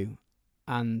 52,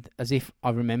 and as if I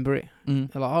remember it.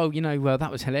 Mm. They're like, oh, well,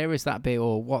 that was hilarious, that bit,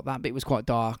 or what, that bit was quite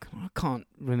dark. I can't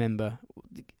remember.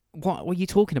 What are you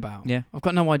talking about? Yeah. I've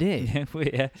got no idea. Yeah,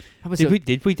 That was did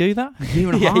we do that? a year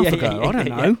and a Yeah, half yeah, ago. yeah, I don't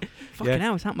yeah, know. yeah. Fucking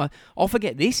hell, it's happened. I'll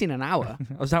forget this in an hour.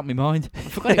 I was out of my mind. I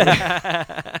forgot it.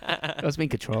 I was being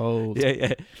controlled.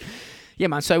 Yeah. Yeah,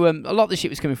 man. So a lot of the shit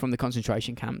was coming from the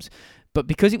concentration camps, but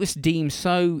because it was deemed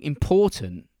so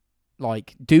important,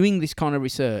 like doing this kind of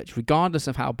research, regardless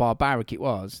of how barbaric it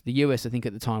was, the US, I think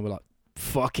at the time, were like,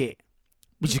 "Fuck it,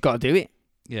 we just got to do it."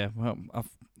 Yeah, well,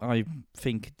 I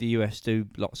think the US do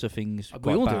lots of things We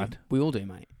quite all bad. do. We all do,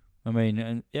 mate. I mean,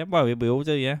 and yeah, well, we all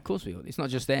do, yeah. Of course we all. It's not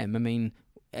just them. I mean,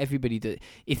 everybody do.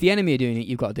 If the enemy are doing it,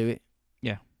 you've got to do it.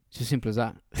 Yeah. It's as simple as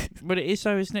that. But it is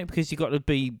so, isn't it? Because you got to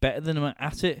be better than them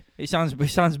at it. It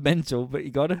sounds mental, but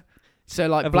you got to. So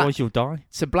like, Otherwise, you'll die.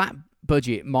 black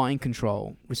budget mind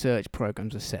control research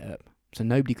programs are set up, so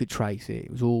nobody could trace it.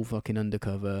 It was all fucking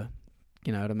undercover.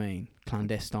 You know what I mean?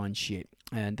 Clandestine shit.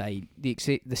 And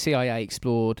the CIA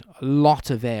explored a lot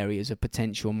of areas of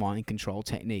potential mind control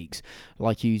techniques,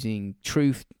 like using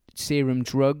truth serum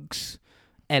drugs,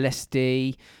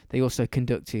 LSD. They also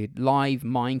conducted live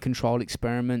mind control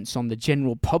experiments on the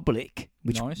general public,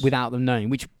 which without them knowing,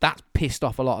 which that pissed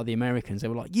off a lot of the Americans. They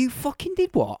were like, "You fucking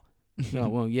did what?" Oh,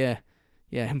 well, yeah.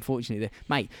 Yeah, unfortunately,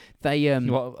 mate. They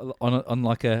on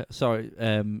like a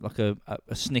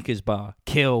Snickers bar.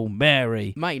 Kill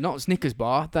Mary, mate. Not a Snickers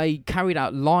bar. They carried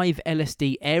out live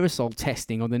LSD aerosol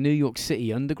testing on the New York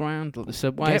City Underground, like the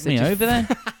subways. Get me over there.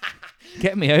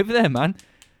 Get me over there, man.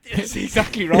 That's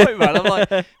exactly right, man. I'm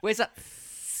like, where's that?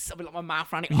 I'll be like my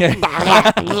mouth around it.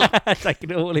 Yeah. Taking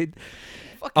it all in.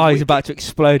 Eyes about to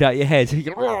explode out your head.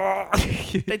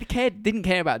 They didn't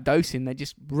care about dosing. They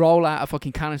just roll out a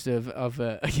fucking canister of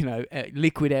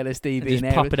liquid LSD and being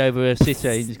just pop it over a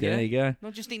city and just go, there you go.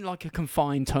 Not just in like a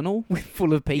confined tunnel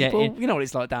full of people. Yeah, you know what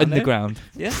it's like down underground.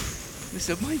 There. Yeah, the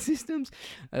subway systems.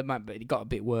 Man, but it got a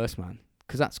bit worse, man.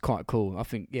 Because that's quite cool. I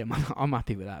think, yeah, man, I'm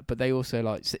happy with that. But they also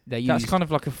that's kind of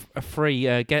like a free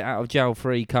get out of jail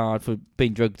free card for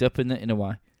being drugged up, isn't it, in a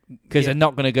way? Because they're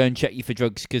not going to go and check you for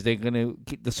drugs because they're going to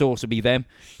the source will be them.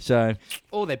 So,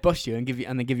 or they bust you and give you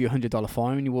 $100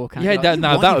 fine when you walk out. Yeah,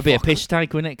 that would be a piss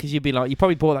take, wouldn't it? Because you'd be like, you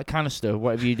probably bought that canister,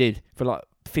 whatever you did, for like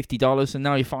 $50, and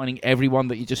now you're finding everyone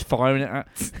that you're just firing it at.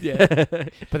 Yeah,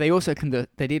 but they also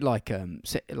they did like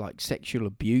sexual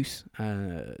abuse.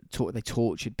 They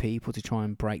tortured people to try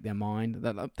and break their mind.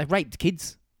 They raped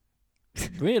kids.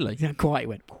 Really? Yeah, quite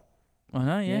went. I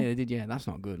know, yeah. Yeah, they did, yeah. That's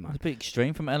not good, man. It's a bit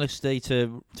extreme from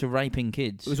LSD to raping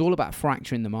kids. It was all about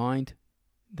fracturing the mind.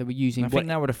 They were using... I think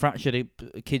that would have fractured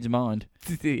a kid's mind.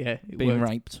 Yeah. Being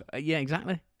raped. Yeah,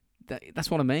 exactly. That's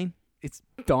what I mean. It's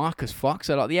dark as fuck.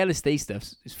 So, like, the LSD stuff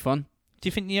is fun. Do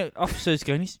you think the officer's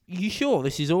going, are you sure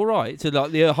this is all right? So,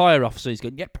 like, the higher officer's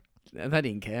going, yep. They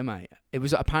didn't care, mate.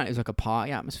 Apparently it was like a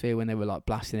party atmosphere when they were, like,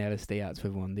 blasting LSD out to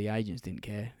everyone. The agents didn't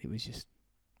care. It was just...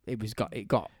 It's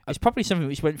probably something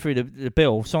which went through the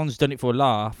bill. Someone's done it for a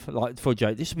laugh, like for a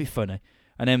joke. This will be funny,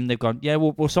 and then they've gone, yeah,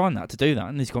 we'll sign that to do that.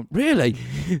 And he's gone, really?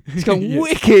 It's gone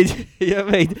wicked. You know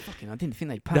what I mean? I didn't think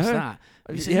they'd pass that.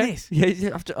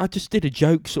 Yeah. I just did a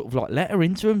joke, sort of like letter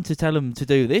into them to tell them to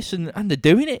do this, and they're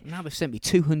doing it. Now they've sent me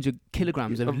 200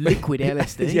 kilograms of liquid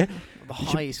LSD. Yeah. The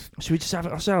highest. Should we just have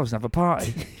it ourselves and have a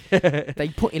party? They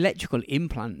put electrical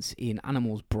implants in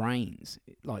animals' brains,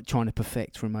 like trying to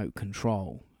perfect remote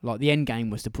control. Like, the end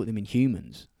game was to put them in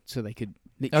humans, so they could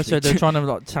literally... Oh, so they're trying to,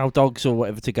 like, tell dogs or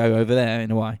whatever to go over there, in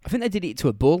a way? I think they did it to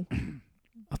a bull.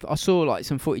 I saw, like,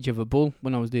 some footage of a bull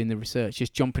when I was doing the research,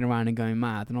 just jumping around and going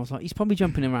mad. And I was like, he's probably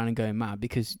jumping around and going mad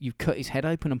because you've cut his head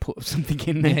open and put something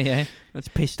in there. Yeah. That's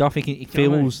pissed off. He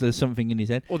feels there's something in his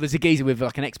head. Or there's a geezer with,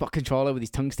 like, an Xbox controller with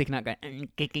his tongue sticking out going,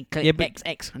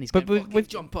 X, and he's going,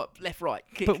 jump up, left, right,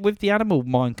 kick. But with the animal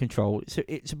mind control,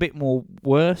 it's a bit more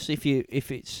worse if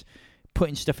it's...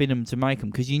 putting stuff in them to make them,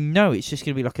 because you know it's just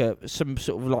going to be like some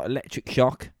sort of like electric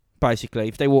shock, basically.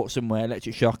 If they walk somewhere,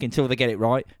 electric shock until they get it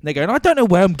right. And they're going, I don't know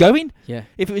where I'm going. Yeah.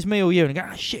 If it was me or you, and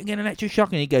I go, shit, I'm getting electric shock.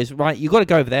 And he goes, right, you got to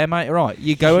go over there, mate. All right,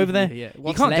 you go over there. Yeah.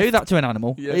 You can't do that to an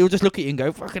animal. Yeah. He'll just look at you and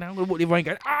go, fucking hell, what do you want?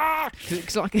 And go, ah!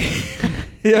 It's like...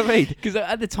 You know what I mean? Because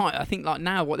at the time, I think like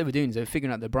now what they were doing is they were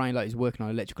figuring out the brain like is working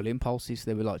on electrical impulses. So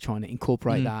they were like trying to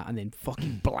incorporate that and then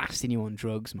fucking blasting you on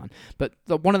drugs, man. But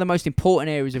one of the most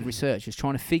important areas of research was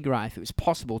trying to figure out if it was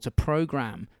possible to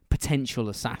program potential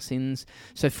assassins.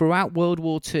 So throughout World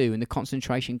War II and the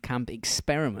concentration camp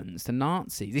experiments, the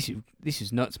Nazis, this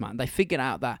is nuts, man. They figured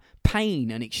out that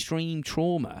pain and extreme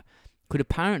trauma could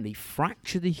apparently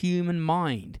fracture the human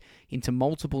mind into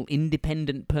multiple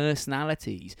independent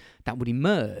personalities that would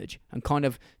emerge and kind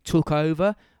of took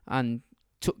over and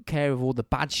took care of all the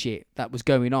bad shit that was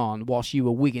going on whilst you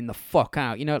were wigging the fuck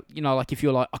out. You know, like if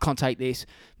you're like, I can't take this,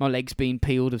 my leg's been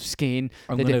peeled of skin.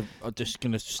 I'm just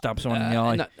gonna stab someone in the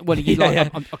eye. No, well, you like,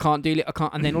 I can't do it. I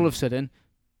can't. And then all of a sudden,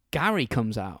 Gary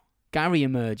comes out. Gary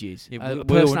emerges, a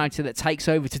personality that takes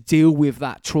over to deal with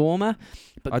that trauma.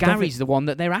 But Gary's the one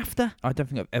that they're after. I don't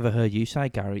think I've ever heard you say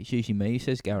Gary. It's usually me who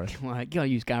says Gary. Well, you gotta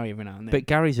use Gary every now and then. But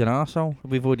Gary's an arsehole.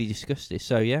 We've already discussed this,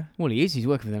 so yeah. Well, he is. He's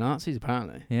working for the Nazis,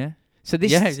 apparently. Yeah. So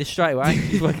this... Yeah, just straight away.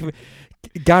 He's working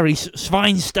for Gary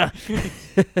Sveinster.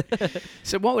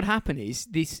 So what would happen is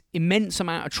this immense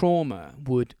amount of trauma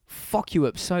would fuck you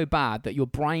up so bad that your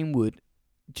brain would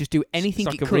just do anything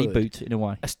it's like it could. Like a reboot, in a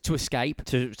way. To escape.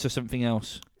 To something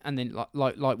else. And then,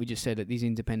 like we just said, that these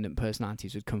independent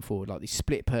personalities would come forward, like these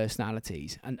split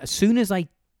personalities. And as soon as they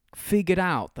figured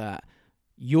out that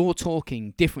you're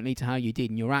talking differently to how you did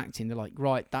and you're acting, they're like,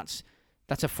 right, that's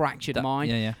That's a fractured mind.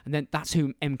 Yeah. And then that's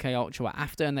who MK Ultra were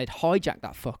after, and they'd hijack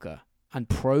that fucker and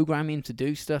program him to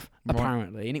do stuff, Right.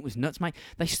 apparently. And it was nuts, mate.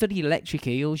 They study electric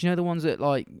eels, you know, the ones that,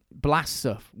 like, blast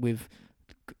stuff with...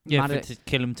 Yeah, mad- to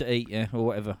kill them to eat, yeah, or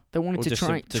whatever. They wanted Or to just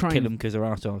train... to kill them because they're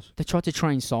arseholes. They tried to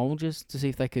train soldiers to see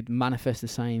if they could manifest the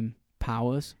same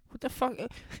powers. What the fuck?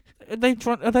 Are they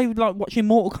like watching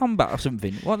Mortal Kombat or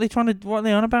something? What are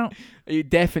they on about? It'd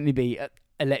definitely be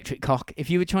electric cock. If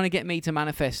you were trying to get me to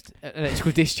manifest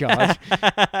electrical discharge,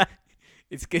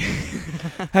 it's good.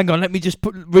 Hang on, let me just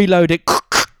reload it.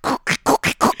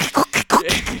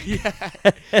 Yeah.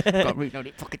 Got to reload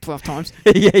it fucking 12 times.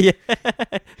 yeah.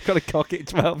 Got to cock it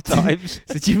 12 times.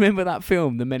 So do you remember that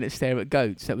film, The Men That Stare at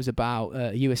Goats? That was about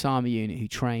a US Army unit who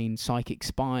trained psychic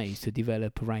spies to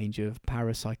develop a range of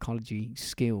parapsychology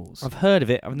skills. I've heard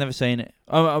of it. I've never seen it.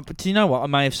 Do you know what? I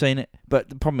may have seen it, but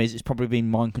the problem is it's probably been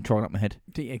mind control up my head.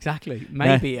 Exactly.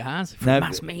 Maybe it has. From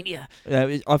mass media.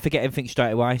 I forget everything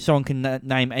straight away. Someone can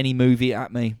name any movie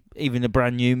at me, even a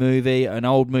brand new movie, an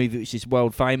old movie which is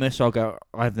world famous. I'll go,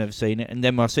 I've never seen it. And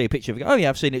then when I see a picture of it, I go, oh yeah,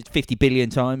 I've seen it 50 billion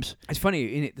times. It's funny,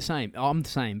 isn't it? The same. I'm the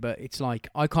same, but it's like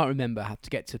I can't remember how to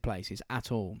get to places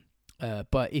at all.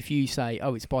 But if you say,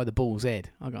 oh, it's by the Bull's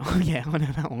Head, I go, oh yeah, I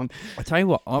know that one. I tell you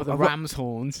what, Or the Ram's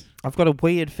Horns. I've got a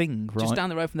weird thing, right? Just down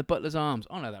the road from the Butler's Arms.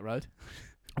 I know that road.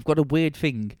 I've got a weird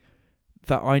thing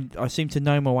that I seem to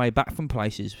know my way back from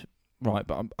places, right?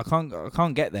 But I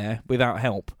can't get there without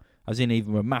help, as in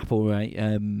either a map or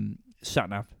a sat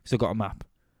nav. Because I've got a map.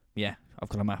 Yeah, I've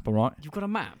got a map. All right. You've got a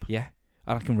map? Yeah,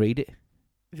 and I can read it.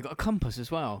 Have you got a compass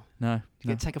as well? No. You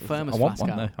can take a thermos I want flask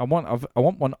one out. though. I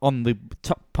want one on the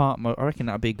top part. I reckon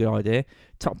that'd be a good idea.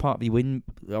 Top part of your wind.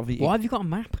 Why have you got a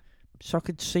map? So I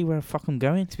could see where the fuck I'm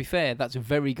going. To be fair, that's a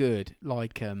very good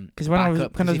Because when I was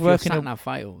backup, when I was if your working, sat nav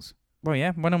fails. well,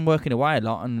 yeah, when I'm working away a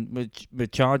lot and the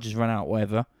charges run out,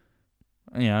 whatever,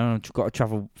 you know, I've got to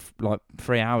travel like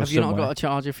 3 hours. Have you somewhere. not got a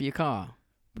charger for your car?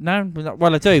 No,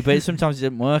 well I do, but sometimes it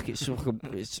doesn't work. It's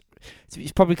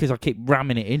probably because I keep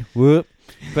ramming it in. Whoop.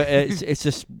 But it's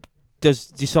just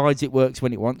decides it works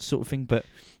when it wants, sort of thing. But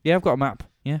yeah, I've got a map.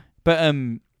 Yeah, but I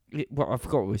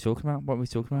forgot what we were talking about. What were we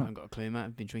talking I about? haven't got a clue, mate.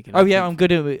 I've been drinking. Oh yeah, I'm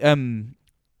good at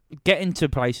getting to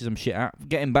places I'm shit at.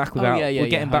 Getting back without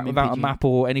getting back without a map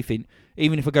or anything.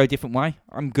 Even if I go a different way,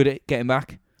 I'm good at getting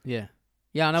back. Yeah.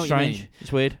 Yeah, I know Strange. what you mean.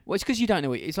 It's weird. Well, it's because you don't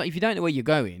know. It's like if you don't know where you're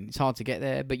going, it's hard to get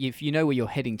there. But if you know where you're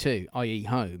heading to, i.e.,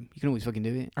 home, you can always fucking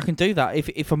do it. I can do that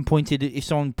if I'm pointed. If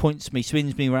someone points me,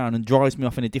 swings me around, and drives me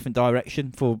off in a different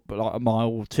direction for like a mile,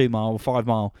 or 2 mile, 5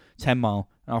 mile, 10 mile,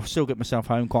 and I'll still get myself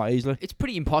home quite easily. It's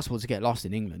pretty impossible to get lost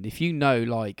in England if you know,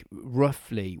 like,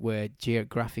 roughly where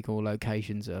geographical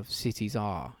locations of cities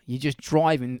are. You just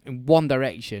drive in one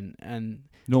direction and.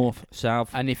 North, south.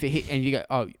 And if it hit, and you go,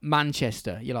 oh,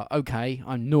 Manchester, you're like, okay,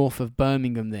 I'm north of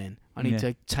Birmingham then. I need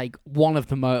to take one of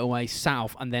the motorways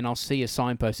south, and then I'll see a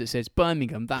signpost that says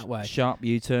Birmingham that way. Sharp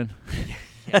U-turn.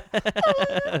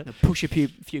 Push a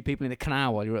few people in the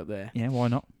canal while you're up there. Yeah, why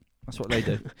not? That's what they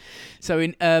do. So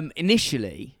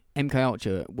initially, MK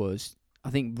Ultra was, I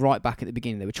think, right back at the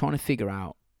beginning, they were trying to figure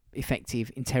out effective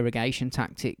interrogation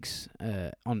tactics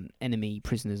on enemy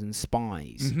prisoners and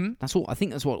spies. Mm-hmm. That's all. I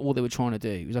think that's what all they were trying to do.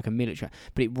 It was like a military,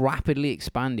 but it rapidly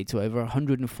expanded to over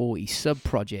 140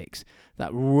 sub-projects that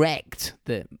wrecked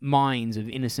the minds of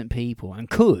innocent people and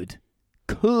could,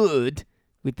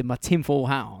 with my tinfoil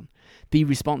hat on, be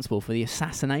responsible for the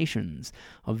assassinations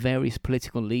of various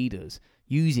political leaders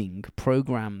using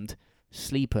programmed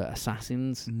sleeper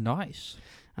assassins. Nice.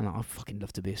 And I'd fucking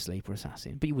love to be a sleeper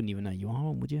assassin, but you wouldn't even know you are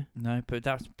one, would you? No, but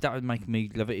that would make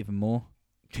me love it even more.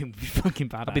 It would be fucking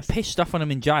badass. I'd be pissed off when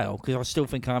I'm in jail because I still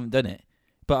think I haven't done it.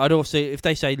 But I'd also, if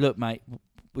they say, "Look, mate,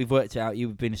 we've worked it out.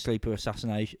 You've been a sleeper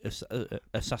assassinator.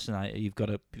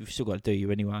 You've still got to do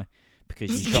you anyway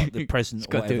because you shot the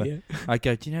president or whatever." I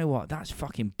go, "Do you know what? That's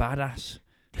fucking badass."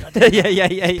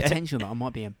 yeah. Potential that I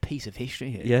might be a piece of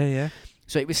history here. Yeah.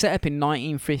 So it was set up in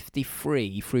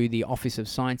 1953 through the Office of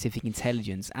Scientific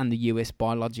Intelligence and the US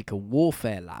Biological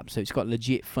Warfare Lab, so it's got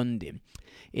legit funding.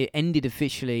 It ended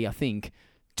officially, I think,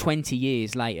 20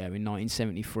 years later in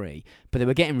 1973, but they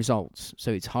were getting results,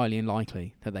 so it's highly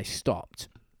unlikely that they stopped.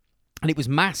 And it was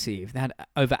massive. They had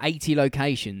over 80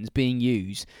 locations being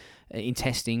used in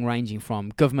testing, ranging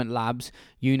from government labs,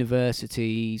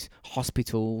 universities,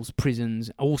 hospitals, prisons,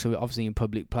 also obviously in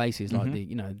public places like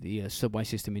the subway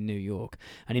system in New York.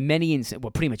 And in many instances,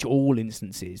 well, pretty much all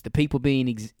instances, the people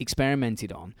being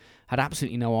experimented on had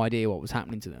absolutely no idea what was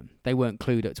happening to them. They weren't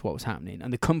clued up to what was happening.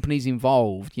 And the companies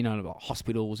involved, like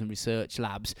hospitals and research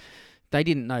labs, they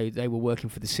didn't know they were working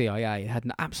for the CIA. They had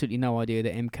absolutely no idea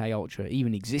that MK Ultra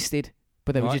even existed.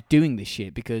 But they were just doing this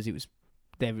shit because it was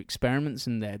their experiments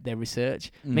and their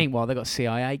research. Meanwhile, they got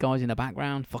CIA guys in the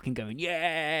background fucking going,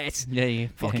 yes,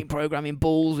 fucking programming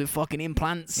balls with fucking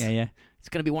implants. Yeah. It's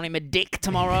going to be one in my dick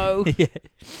tomorrow. Yeah.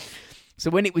 So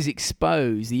when it was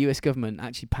exposed, the US government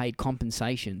actually paid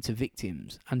compensation to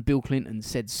victims, and Bill Clinton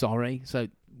said sorry. So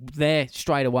there,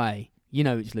 straight away, you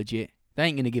know it's legit. They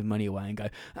ain't going to give money away and go,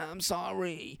 I'm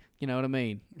sorry. You know what I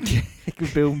mean?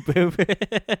 Good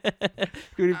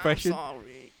impression. I'm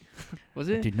sorry. Was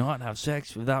it? I did not have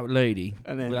sex with that lady,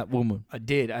 And then with that woman. I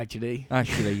did, actually.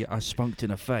 Actually, I spunked in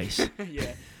her face.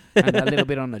 Yeah. And a little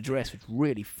bit on the dress, which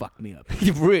really fucked me up.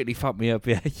 You really fucked me up,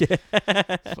 yeah.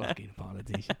 Fucking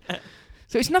politician.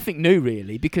 So it's nothing new,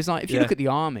 really, because like if you look at the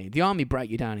army break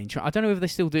you down in. I don't know if they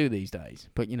still do these days,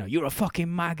 but you know, you're a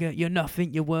fucking maggot, you're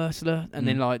nothing, you're worthless, and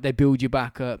then like they build you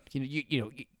back up. You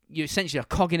know, you're essentially a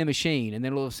cog in a machine, and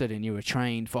then all of a sudden you're a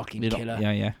trained fucking killer.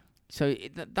 Yeah. So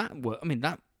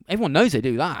that everyone knows they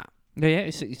do that. Yeah.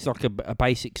 It's like a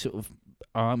basic sort of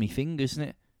army thing, isn't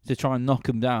it? To try and knock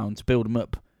them down, to build them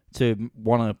up, to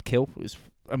want to kill,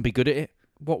 and be good at it.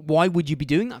 Why would you be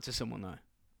doing that to someone though?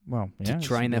 Well, yeah, to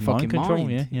train their mind fucking control,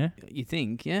 mind. Yeah. You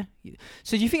think, yeah?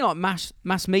 So do you think like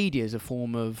mass media is a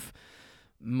form of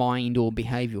mind or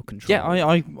behavioural control? Yeah,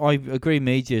 I agree.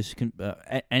 Media's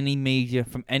any media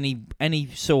from any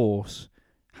source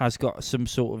has got some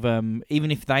sort of even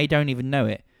if they don't even know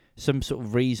it, some sort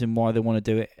of reason why they want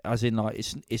to do it. As in, like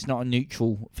it's not a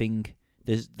neutral thing.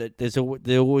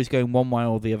 They're always going one way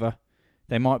or the other.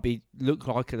 They might look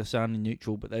like they're sounding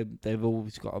neutral, but they've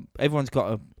always got everyone's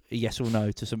got a yes or no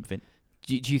to something.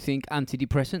 Do you think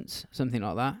antidepressants, something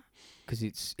like that? Because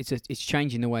it's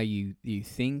changing the way you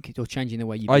think, or changing the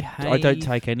way you behave. I don't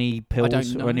take any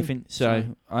pills or anything.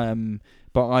 So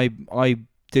but I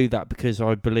do that because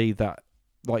I believe that,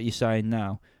 like you're saying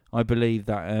now, I believe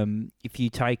that if you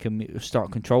take them, it will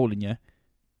start controlling you,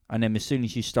 and then as soon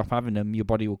as you stop having them, your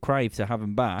body will crave to have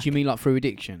them back. Do you mean like through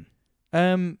addiction?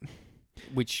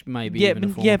 Which maybe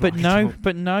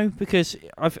but no, because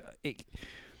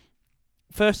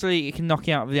firstly, it can knock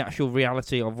you out of the actual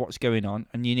reality of what's going on,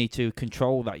 and you need to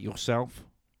control that yourself.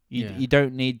 You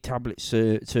don't need tablets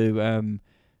to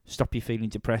stop you feeling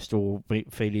depressed or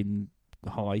feeling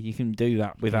high. You can do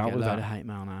that without a load of hate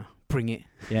mail now. Bring it.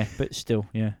 Yeah, but still,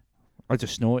 yeah. I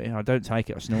just snort it. I don't take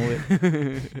it. I snort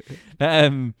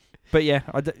it. But yeah,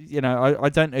 I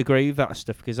don't agree with that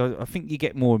stuff, because I think you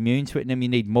get more immune to it, and then you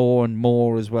need more and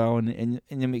more as well, and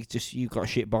then it's just you've got a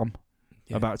shit bomb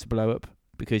about to blow up,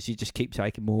 because you just keep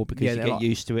taking more, because you get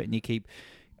used to it, and you keep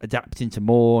adapting to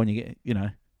more, and you get you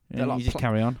just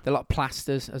carry on. They're like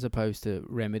plasters as opposed to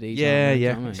remedies. Yeah. You know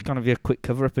what I mean? It's kind of a quick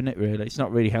cover up, isn't it? Really, it's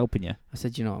not really helping you. I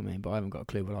said, you know what I mean, but I haven't got a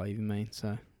clue what I even mean.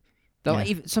 So, like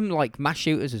even some like mass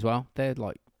shooters as well. They're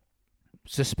like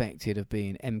suspected of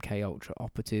being MK Ultra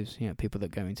operatives. You know, people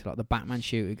that go into like the Batman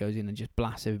shooter goes in and just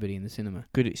blasts everybody in the cinema.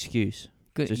 Good excuse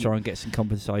to try and get some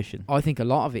compensation. I think a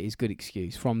lot of it is good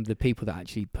excuse from the people that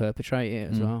actually perpetrate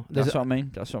it as well. That's what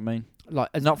I mean. Like,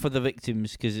 not for the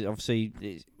victims, because obviously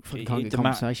can't get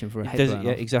compensation for a head.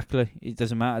 Yeah, exactly. It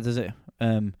doesn't matter, does it?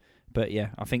 But yeah,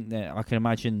 I think that I can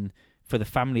imagine for the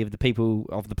family of the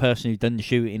person who's done the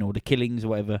shooting or the killings or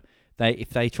whatever. If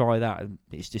they try that,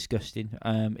 it's disgusting.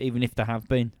 Even if they have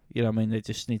been, you know what I mean? They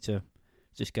just need to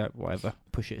just go, whatever,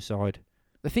 push it aside.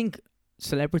 I think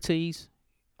celebrities,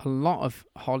 a lot of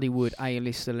Hollywood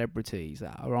A-list celebrities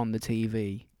that are on the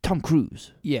TV. Tom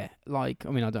Cruise. Yeah, like, I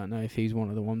mean, I don't know if he's one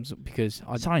of the ones, because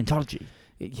Scientology.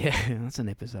 Yeah, that's an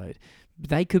episode.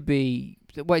 They could be,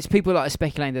 well, it's people that are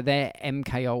speculating that they're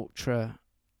MK Ultra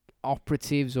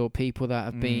operatives, or people that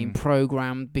have been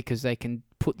programmed because they can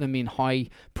put them in high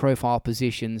profile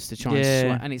positions to try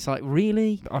and it's like,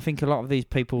 really? I think a lot of these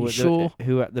people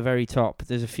who are at the very top,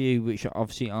 there's a few which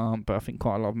obviously aren't, but I think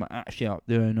quite a lot of them are actually up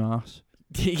their own arse.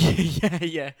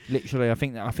 yeah. Literally, I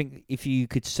think if you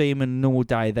could see them in a normal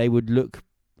day, they would look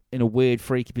in a weird,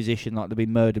 freaky position, like they've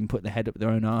been murdered and put their head up their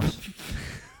own arse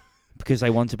because they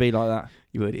want to be like that.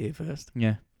 You heard it here first.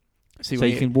 Yeah. So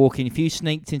you can walk in. If you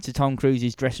sneaked into Tom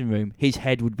Cruise's dressing room, his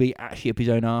head would be actually up his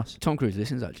own arse. Tom Cruise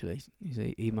listens, actually. He's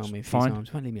emailed me a few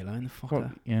times. Won't leave me alone, the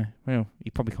fucker. Yeah. Well, he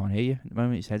probably can't hear you at the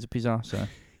moment. His head's up his arse. So. It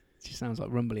just sounds like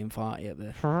rumbling farty up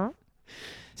there.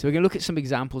 So we're going to look at some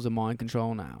examples of mind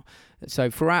control now. So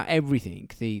throughout everything,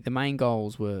 the main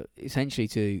goals were essentially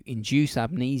to induce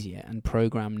amnesia and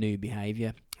program new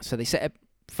behaviour. So they set up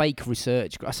fake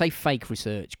research. I say fake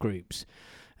research groups.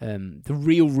 The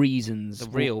real reasons... The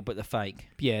real, but the fake.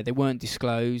 Yeah, they weren't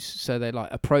disclosed. So they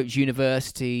approach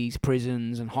universities,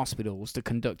 prisons and hospitals to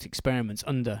conduct experiments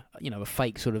under, a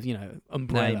fake sort of,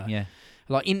 umbrella. Name, yeah.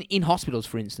 Like in hospitals,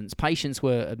 for instance, patients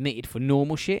were admitted for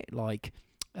normal shit, like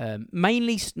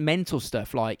Mainly mental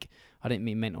stuff. Like, I didn't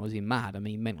mean mental as in mad. I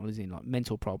mean mental as in like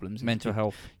mental problems. Mental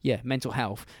health. Yeah, mental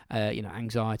health.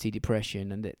 Anxiety,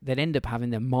 depression, and they'd end up having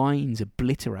their minds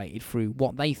obliterated through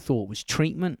what they thought was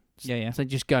treatment. Yeah. So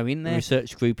just go in The there.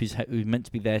 research group is meant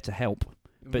to be there to help,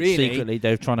 but Really? secretly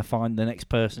they're trying to find the next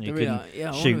person who They're can like,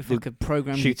 I shoot wonder if I could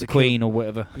program you shoot to the queen or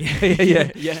whatever.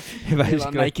 yeah. Like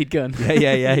Basically. Naked Gun.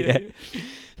 Yeah.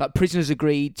 Like, prisoners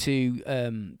agreed to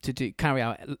carry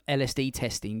out LSD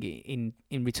testing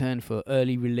in return for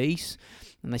early release,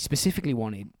 and they specifically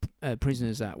wanted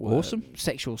prisoners that were Awesome.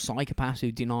 sexual psychopaths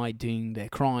who denied doing their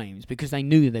crimes because they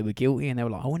knew they were guilty, and they were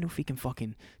like, I wonder if we can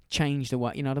fucking change the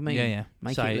way, you know what I mean? Yeah.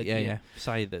 Make Say it look- yeah.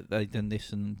 Say that they've done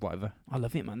this and whatever. I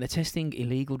love it, man. They're testing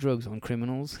illegal drugs on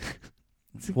criminals.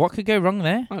 What could go wrong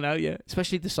there? I know, yeah.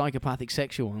 Especially the psychopathic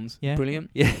sexual ones. Yeah.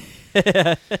 Brilliant. Yeah.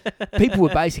 People were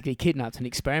basically kidnapped and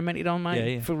experimented on,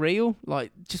 mate. Yeah. For real.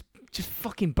 Like, just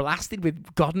fucking blasted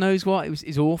with God knows what.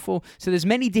 It's awful. So there's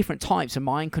many different types of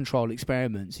mind control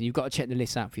experiments, and you've got to check the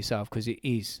list out for yourself because it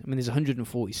is. I mean, there's at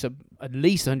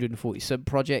least 140 sub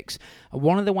projects.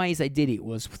 One of the ways they did it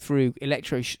was through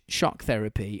electroshock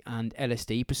therapy and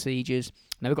LSD procedures.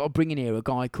 Now we've got to bring in here a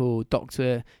guy called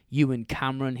Dr. Ewan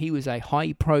Cameron. He was a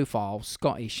high-profile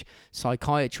Scottish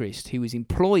psychiatrist who was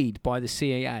employed by the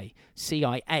CIA.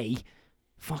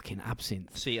 Fucking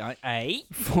absinthe. CIA.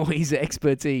 For his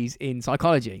expertise in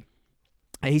psychology.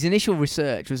 His initial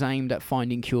research was aimed at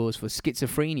finding cures for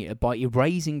schizophrenia by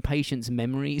erasing patients'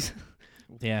 memories.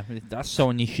 Yeah, that's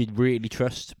someone you should really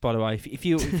trust. By the way, if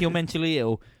you're mentally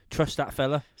ill, trust that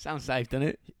fella. Sounds safe, doesn't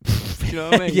it? Do you know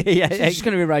what I mean? Yeah. So it's just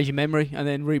going to erase your memory and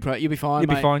then you'll be fine, You'll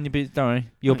mate. be fine. Don't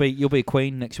worry. You'll be a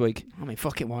queen next week. I mean,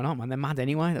 fuck it, why not, man? They're mad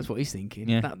anyway. That's what he's thinking.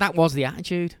 Yeah. That was the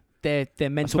attitude. Their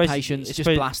mental suppose- patients I just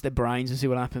suppose- blast their brains and see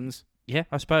what happens. Yeah,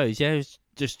 I suppose. Yeah, it's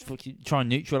just fucking try and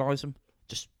neutralise them.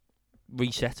 Just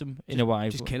reset them in a way.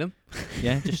 Just kill them.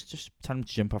 Yeah, just tell them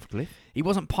to jump off a cliff. He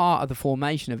wasn't part of the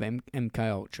formation of MK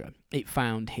Ultra. It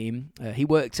found him. He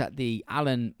works at the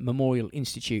Allen Memorial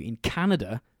Institute in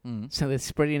Canada, so they're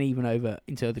spreading even over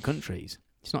into other countries.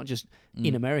 It's not just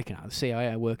in America now. The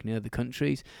CIA are working in other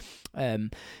countries.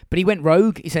 But he went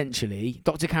rogue, essentially.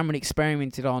 Dr. Cameron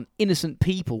experimented on innocent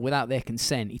people without their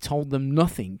consent. He told them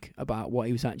nothing about what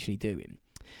he was actually doing.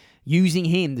 Using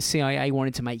him, the CIA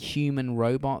wanted to make human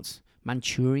robots,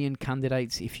 Manchurian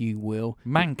candidates, if you will.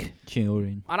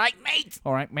 Manchurian. All right, mate.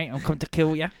 All right, mate. I'm coming to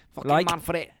kill you. Fucking man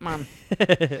for it, man.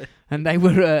 And they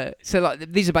were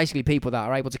these are basically people that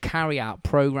are able to carry out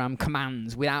program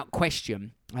commands without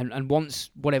question. And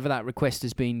once whatever that request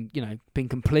has been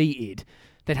completed,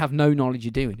 they'd have no knowledge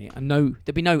of doing it, and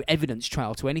there'd be no evidence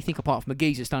trail to anything apart from a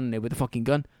geezer standing there with a fucking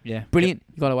gun. Yeah. Brilliant.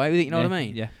 You got away with it. You know what I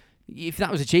mean? Yeah. If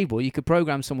that was achievable, you could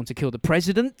program someone to kill the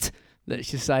president.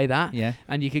 Let's just say that. Yeah.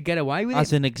 And you could get away with it.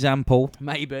 As an example.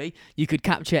 Maybe. You could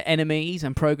capture enemies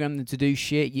and program them to do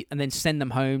shit and then send them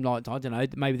home, like, I don't know,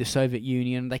 maybe the Soviet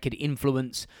Union. They could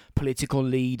influence political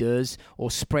leaders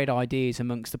or spread ideas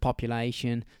amongst the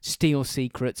population, steal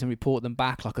secrets and report them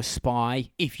back like a spy,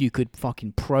 if you could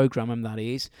fucking program them, that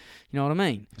is. You know what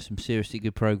I mean? Some seriously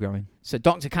good programming. So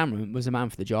Dr. Cameron was the man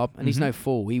for the job, and he's no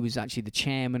fool. He was actually the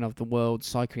chairman of the World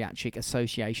Psychiatric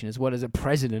Association, as well as a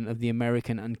president of the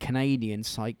American and Canadian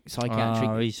Psychiatric.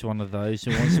 Oh, he's one of those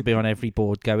who wants to be on every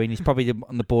board going. He's probably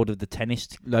on the board of the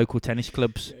local tennis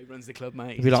clubs. Yeah, he runs the club,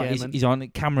 mate. He'd be like, he's on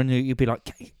Cameron. You'd be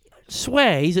like,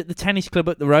 swear he's at the tennis club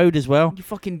up the road as well. You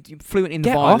fucking fluent in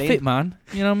Get the violin. off it, man.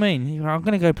 You know what I mean? I'm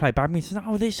going to go play badminton.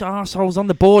 Oh, this arsehole's on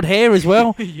the board here as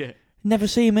well. Yeah. Never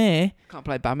see him here. Can't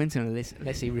play badminton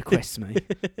unless he requests me.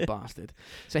 Bastard.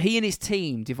 So he and his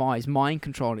team devised mind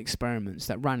control experiments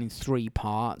that ran in 3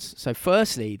 parts. So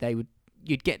firstly,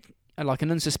 you'd get like an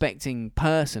unsuspecting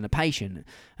person, a patient,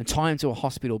 and tie him to a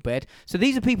hospital bed. So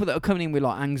these are people that are coming in with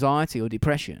like anxiety or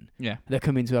depression. Yeah. They're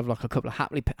coming to have like a couple of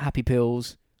happy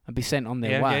pills and be sent on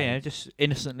their way. Yeah. Just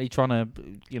innocently trying to,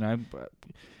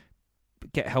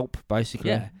 get help,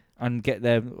 basically. Yeah. And get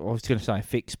their, I was going to say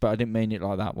fix, but I didn't mean it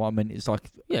like that. What I meant is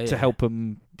like Yeah, to help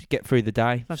them get through the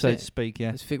day, That's so it. to speak. Yeah.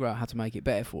 Let's figure out how to make it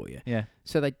better for you. Yeah.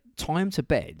 So they tie them to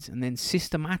beds and then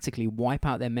systematically wipe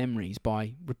out their memories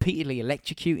by repeatedly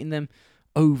electrocuting them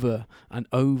over and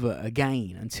over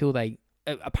again until they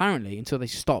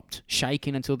stopped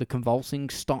shaking, until the convulsing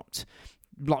stopped.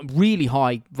 Like really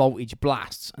high voltage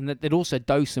blasts, and they'd also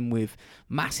dose them with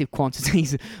massive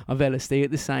quantities of LSD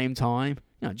at the same time.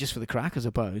 Just for the crack, I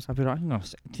suppose. I'd be like, hang on a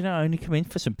second. Do you know I only come in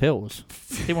for some pills?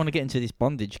 Didn't want to get into this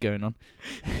bondage going on.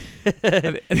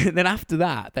 And then after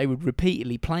that, they would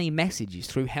repeatedly play messages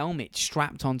through helmets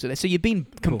strapped onto there. So you've been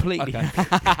completely... Okay.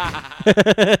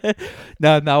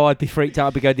 No, I'd be freaked out.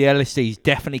 I'd be going, the LSD's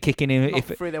definitely kicking in. Not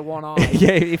through their one eye.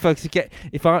 Yeah, if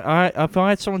I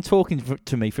had someone talking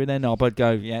to me through their knob, I'd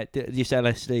go, yeah, this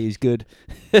LSD is good.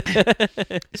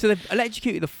 So they've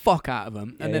electrocuted the fuck out of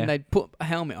them, and then they'd put a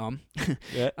helmet on,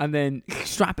 and then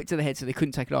strap it to the head so they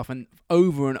couldn't take it off, and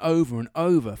over and over and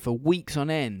over for weeks on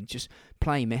end, just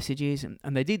play messages.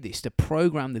 And they did this to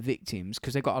program the victims,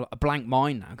 because they've got a blank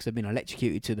mind now, because they've been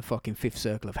electrocuted to the fucking fifth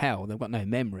circle of hell. They've got no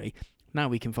memory. Now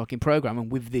we can fucking program them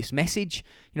with this message.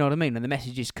 You know what I mean? And the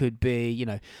messages could be, you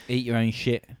know... Eat your own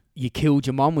shit. You killed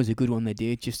your mum was a good one they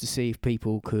did, just to see if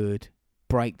people could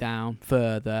break down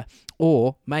further.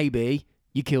 Or maybe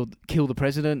you kill the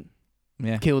president.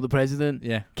 Yeah. Kill the president.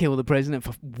 Yeah. Kill the president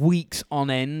for weeks on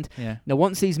end. Yeah. Now,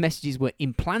 once these messages were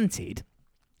implanted,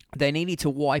 they needed to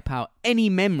wipe out any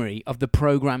memory of the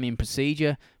programming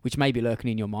procedure, which may be lurking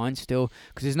in your mind still,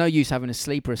 because there's no use having a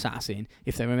sleeper assassin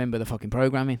if they remember the fucking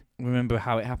programming. Remember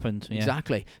how it happened. Yeah.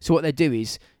 Exactly. So what they do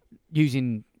is,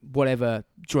 using whatever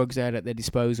drugs they had at their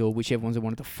disposal, whichever ones they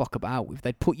wanted to fuck about with,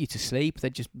 they'd put you to sleep,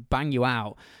 they'd just bang you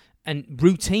out, and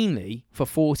routinely, for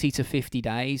 40 to 50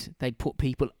 days, they'd put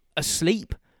people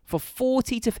asleep. For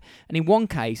 40 to... And in one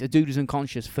case, a dude was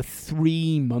unconscious for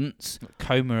 3 months.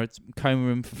 Coma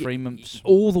him for 3 months.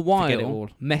 All the while,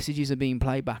 messages are being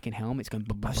played back in helmets going...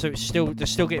 So they're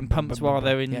still getting pumped while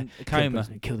they're in a coma.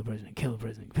 Kill the president, kill the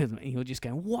president, kill the president. And you're just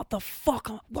going, what the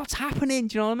fuck? What's happening?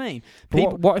 Do you know what I mean?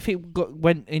 What if it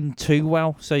went in too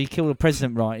well? So you kill the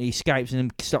president, right? He escapes and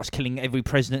then starts killing every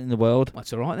president in the world.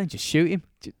 That's all right then, just shoot him.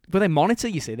 But they monitor,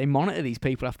 you see. They monitor these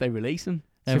people after they release them.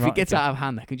 So if it gets out of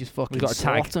hand, they can just fucking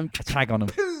slot them. A tag on them.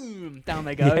 Boom! Down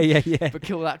they go. Yeah. But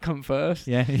kill that cunt first.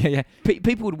 Yeah.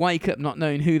 People would wake up not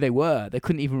knowing who they were. They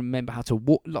couldn't even remember how to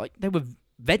walk. Like, they were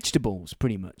vegetables,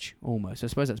 pretty much, almost. I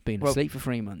suppose that's being asleep for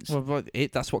 3 months. Well,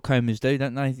 that's what comas do,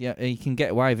 don't they? Yeah, you can get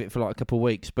away with it for like a couple of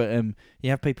weeks, but you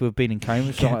have people who've been in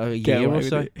comas for like a year or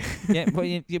so. Yeah,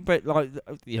 but like,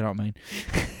 you know what I mean.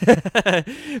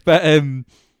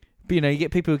 But you know, you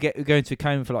get people who go into a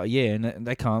coma for like a year and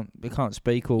they can't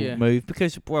speak or move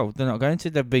because, well, they're not going to.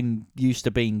 They've been used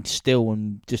to being still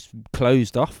and just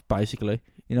closed off, basically.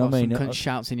 You know what I mean? Some cunt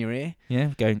shouts in your ear.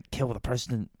 Yeah, going, kill the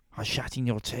president. I shat in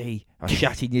your tea. I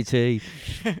shat in your tea.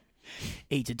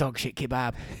 Eat a dog shit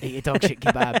kebab. Eat a dog shit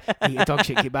kebab. Eat a dog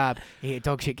shit kebab. Eat a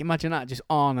dog shit. Imagine that, just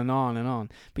on and on and on.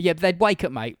 But yeah, they'd wake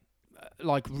up, mate,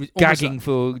 like gagging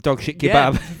for dog shit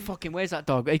kebab. Yeah, fucking, where's that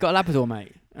dog? He got a Labrador,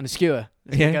 mate, and a skewer.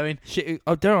 Going. Shit,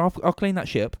 I'll clean that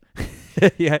shit up.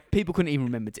 Yeah. People couldn't even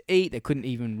remember to eat. They couldn't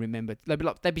even remember. They'd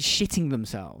be shitting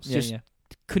themselves.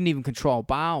 Couldn't even control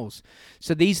bowels.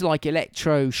 So these like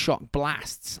electroshock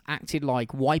blasts acted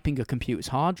like wiping a computer's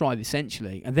hard drive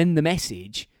essentially, and then the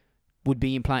message would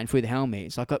be implanted through the helmet.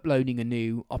 It's like uploading a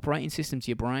new operating system to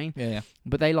your brain. Yeah.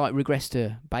 But they like regressed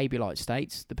to baby-like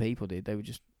states. The people did. They were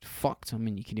just fucked. I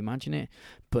mean, you can imagine it.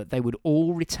 But they would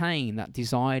all retain that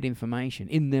desired information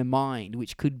in their mind,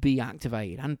 which could be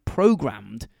activated and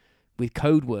programmed with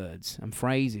code words and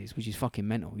phrases, which is fucking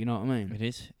mental. You know what I mean? It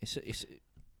is.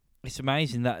 It's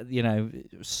amazing that, you know,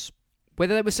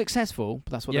 whether they were successful,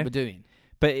 but that's what they were doing.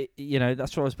 But, you know,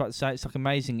 that's what I was about to say. It's like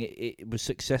amazing it was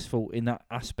successful in that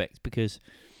aspect because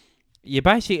you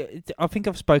basically, I think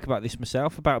I've spoke about this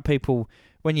myself, about people,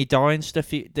 when you die and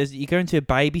stuff, you go into a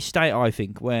baby state, I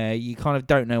think, where you kind of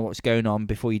don't know what's going on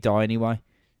before you die anyway.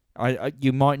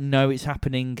 You might know it's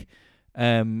happening.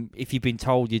 If you've been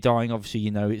told you're dying, obviously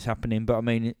you know it's happening. But, I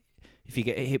mean, if you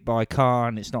get hit by a car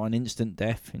and it's not an instant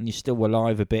death and you're still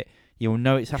alive a bit, you'll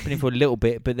know it's happening for a little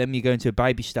bit, but then you go into a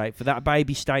baby state. For that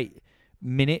baby state,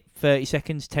 minute, 30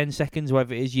 seconds, 10 seconds,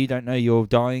 whatever it is, you don't know you're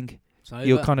dying.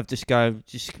 You'll kind of just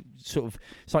sort of,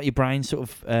 it's like your brain sort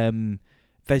of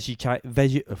vegetates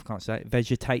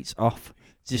off.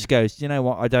 Just goes, you know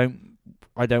what, I don't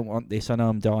want this, I know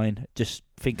I'm dying. Just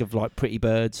think of like Pretty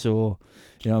Birds or,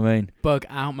 you know what I mean? Bug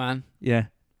out, man. Yeah.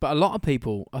 But a lot of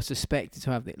people are suspected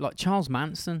to have it. Like Charles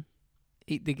Manson,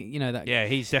 you know that. Yeah,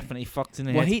 he's definitely fucked in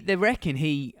the head. Well, they reckon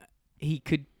he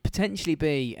could potentially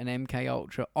be an MK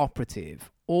Ultra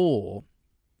operative, or,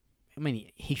 I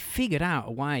mean, he figured out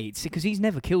a way because he's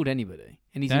never killed anybody,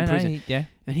 and he's in prison.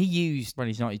 And he used. Well,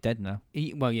 he's not. He's dead now.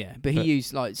 He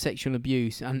used like sexual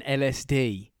abuse and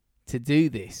LSD to do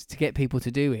this, to get people to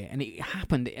do it, and it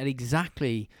happened at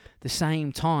exactly the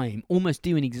same time, almost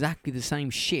doing exactly the same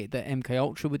shit that MK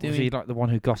Ultra were doing. Was he like the one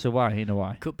who got away in a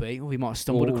way? Could be, or he might have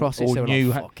stumbled across it. Or so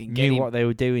knew what they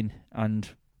were doing, and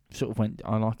sort of went,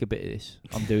 I like a bit of this.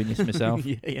 I'm doing this myself.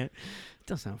 yeah. It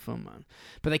does sound fun, man.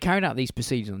 But they carried out these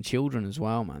procedures on children as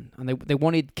well, man. And they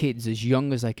wanted kids as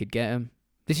young as they could get them.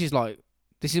 This is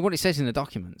what it says in the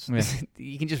documents. Yeah.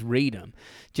 You can just read them.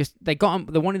 They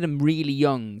wanted them really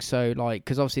young, so like,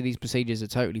 because obviously these procedures are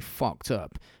totally fucked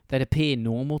up. They'd appear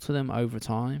normal to them over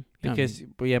time. Because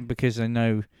they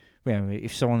know,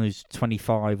 if someone who's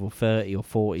 25 or 30 or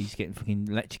 40 is getting fucking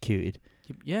electrocuted,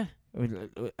 yeah.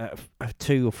 A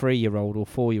 2 or 3 year old or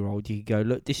 4 year old, you go,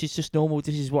 look, this is just normal.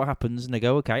 This is what happens, and they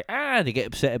go, okay. They get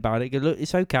upset about it. Go, look,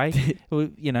 it's okay. Well,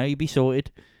 you'll be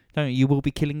sorted. Don't you will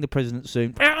be killing the president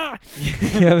soon. You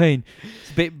know what I mean?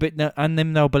 It's a bit, no, and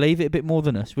then they'll believe it a bit more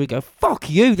than us. We go, fuck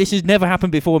you. This has never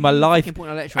happened before in my life. You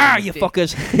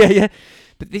fuckers. Yeah.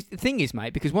 But the thing is,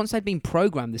 mate, because once they'd been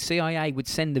programmed, the CIA would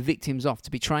send the victims off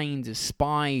to be trained as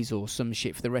spies or some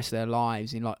shit for the rest of their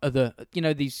lives in like other,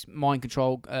 these mind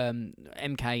control,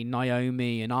 MK,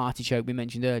 Naomi and Artichoke we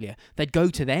mentioned earlier. They'd go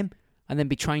to them and then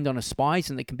be trained on as spies,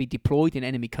 and they can be deployed in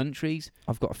enemy countries.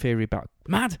 I've got a theory about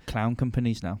clown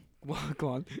companies now. What? Go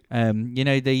on.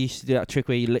 They used to do that trick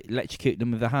where you electrocute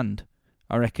them with a hand.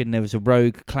 I reckon there was a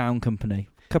rogue clown company,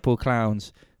 a couple of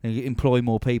clowns. They employ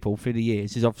more people through the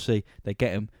years. Is obviously they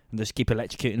get them and just keep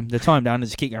electrocuting them. They time down and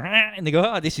just keep going, and they go,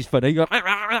 oh, this is funny. You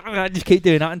go, just keep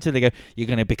doing that until they go, you're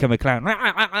going to become a clown.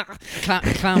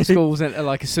 Clown schools are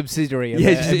like a subsidiary of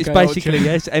it's basically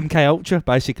it's MK Ultra.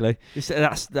 Basically,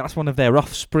 that's one of their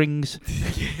offsprings.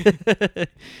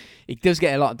 It does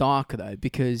get a lot darker though,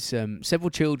 because several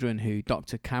children who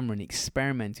Dr. Cameron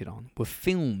experimented on were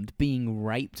filmed being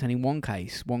raped, and in one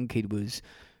case, one kid was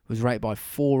raped by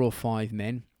 4 or 5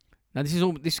 men. Now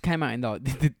this came out in the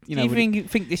Do you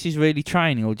think this is really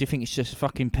training, or do you think it's just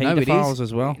fucking paedophiles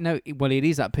as well? No, it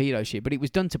is that pedo shit, but it was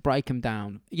done to break them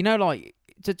down. Like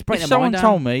to break if their mind down. If someone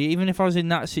told me, even if I was in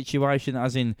that situation,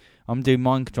 as in I'm doing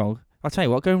mind control, I'll tell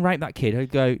you what, go and rape that kid. I'd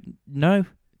go, no.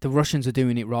 The Russians are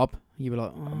doing it, Rob. You were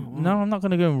like, oh, no, I'm not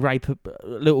going to go and rape a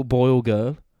little boy or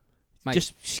girl. Mate.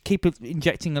 Just keep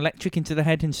injecting electric into the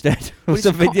head instead, or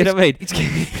something. You know what I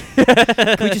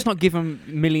mean? Can we just not give them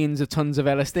millions of tons of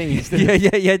LSD instead?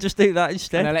 Yeah. Just do that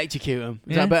instead. And electrocute them.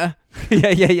 Is that better?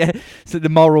 Yeah. So the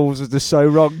morals are just so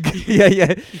wrong.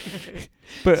 yeah.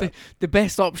 But so the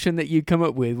best option that you'd come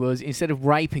up with was, instead of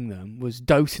raping them, was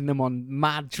dosing them on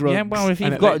mad drugs. Yeah, well, if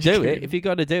you've got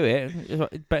to do it,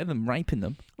 it's better than raping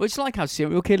them. Well, it's like how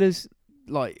serial killers.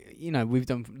 Like, we've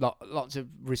done lots of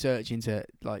research into,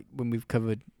 like, when we've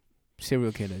covered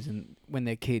serial killers, and when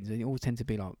they're kids, they all tend to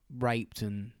be, like, raped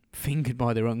and fingered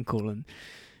by their uncle, and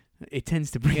it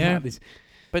tends to bring out this...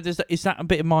 But is that a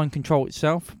bit of mind control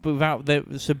itself, but without the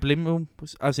subliminal,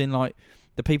 as in, like,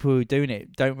 the people who are doing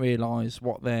it don't realise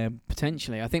what they're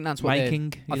potentially. I think that's what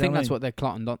making. I think that's what they're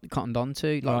cottoned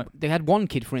onto. Like, they had one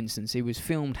kid, for instance, who was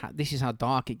filmed. This is how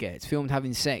dark it gets. Filmed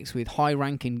having sex with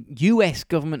high-ranking U.S.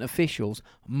 government officials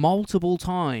multiple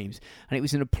times, and it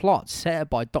was in a plot set up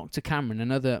by Dr. Cameron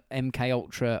and other MK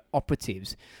Ultra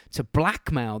operatives to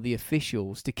blackmail the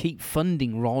officials to keep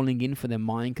funding rolling in for their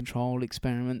mind control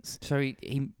experiments. So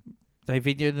they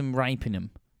videoed them raping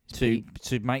him. To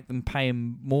make them pay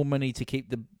him more money to keep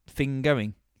the thing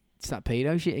going. It's that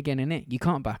pedo shit again, innit? You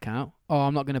can't back out. Oh,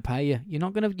 I'm not going to pay you. You're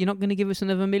not going to give us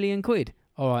another £1 million?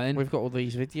 All right, then. We've got all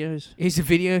these videos. Here's a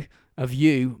video of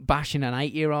you bashing an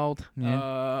 8-year-old.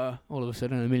 Yeah. All of a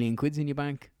sudden, £1 million in your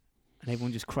bank, and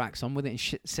everyone just cracks on with it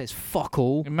and says fuck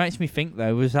all. It makes me think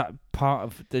though, was that part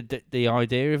of the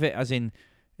idea of it? As in,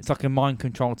 it's like a mind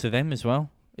control to them as well.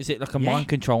 Is it like a mind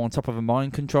control on top of a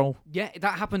mind control? Yeah,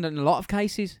 that happened in a lot of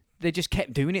cases. They just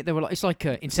kept doing it. They were like, it's like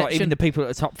Inception. It's like even the people at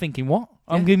the top thinking, what?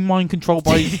 I'm getting mind controlled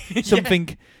by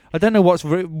something. I don't know what's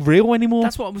real anymore.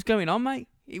 That's what was going on, mate.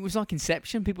 It was like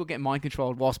Inception. People getting mind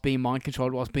controlled whilst being mind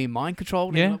controlled whilst being mind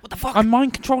controlled. Yeah. Like, what the fuck? I'm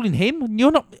mind controlling him and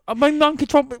you're not. I'm mind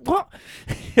controlled. What?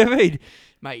 I mean,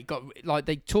 mate,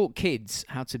 they taught kids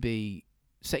how to be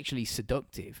sexually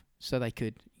seductive so they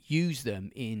could use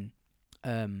them in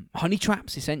honey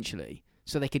traps, essentially.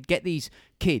 So they could get these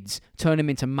kids, turn them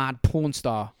into mad porn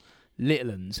star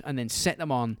little uns, and then set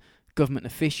them on government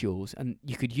officials, and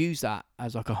you could use that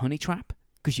as like a honey trap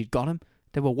because you'd got them.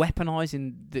 They were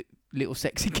weaponising the little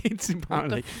sexy kids,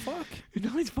 apparently. What the fuck?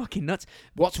 No, it's fucking nuts.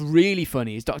 What's really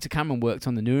funny is Dr. Cameron worked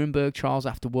on the Nuremberg trials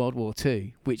after World War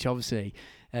II, which obviously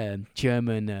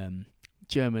German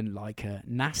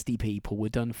nasty people were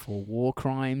done for war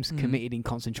crimes committed in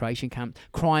concentration camps,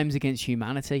 crimes against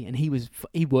humanity, and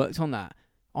he worked on that.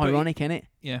 Ironic, innit?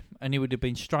 Yeah, and he would have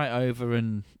been straight over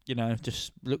and,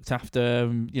 just looked after,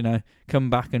 and, come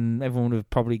back, and everyone would have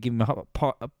probably given him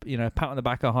a pat on the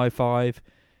back, a high five,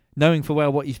 knowing for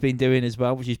well what he's been doing as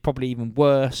well, which is probably even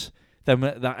worse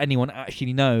that anyone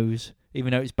actually knows,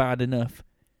 even though it's bad enough.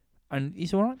 And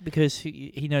he's all right because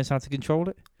he knows how to control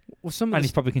it. Well, some of And the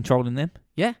he's probably controlling them.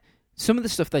 some of the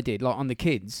stuff they did, like on the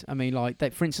kids, I mean,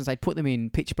 like, for instance, they put them in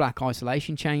pitch black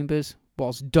isolation chambers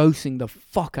whilst dosing the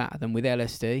fuck out of them with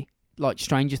LSD, like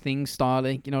Stranger Things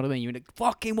styling. You know what I mean? You're like,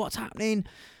 fucking, what's happening?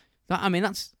 I mean,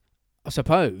 that's, I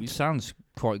suppose. Sounds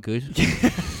quite good.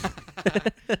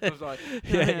 I was like,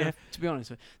 yeah. To be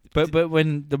honest, But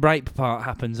when the rape part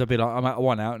happens, I'll be like, I'm at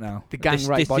one out now. the gang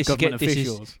rape by government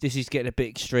officials. This is getting a bit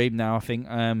extreme now. I think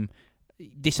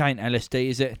this ain't LSD,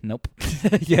 is it? Nope.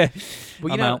 Yeah.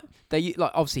 Well, I'm you know, out. they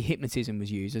like obviously hypnotism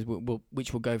was used, as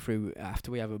which we'll go through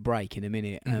after we have a break in a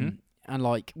minute. Mhm. And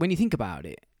like when you think about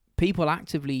it, people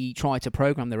actively try to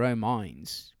program their own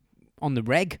minds on the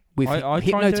reg with I try and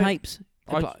do it. hypnotapes.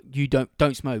 I- Like, you don't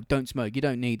smoke, you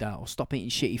don't need that, or stop eating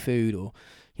shitty food, or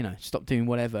stop doing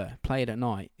whatever, play it at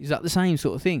night. Is that the same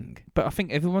sort of thing? But I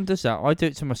think everyone does that. I do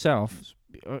it to myself.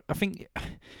 I think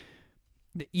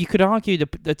you could argue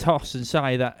the toss and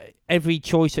say that every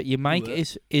choice that you make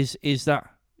Work. is that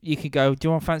you could go,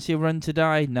 do I fancy a run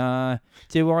today? Nah.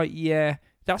 Do I? Yeah.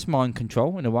 That's mind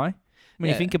control in a way. When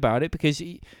you Yeah. think about it, because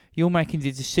you're making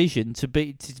the decision to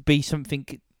be something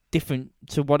different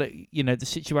to what the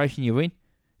situation you're in.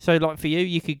 So like for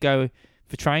you could go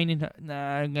for training.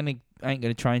 Nah, I ain't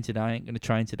gonna train today. I ain't gonna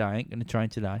train today. I'm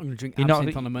gonna drink You're not-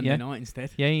 absinthe on a Monday yeah. night instead.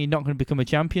 Yeah, you're not gonna become a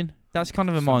champion. That's kind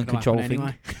of a It's not mind gonna control happen thing.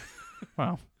 anyway.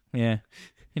 Well, yeah,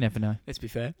 you never know. Let's be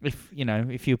fair.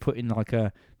 If you're put in like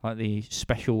the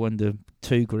special under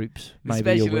 2 groups, The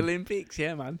maybe you'll Special win. Olympics,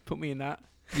 yeah, man. Put me in that.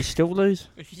 You still lose.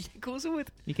 Of course I would.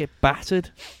 You get battered.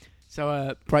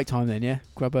 So break time then, yeah.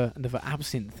 Grab another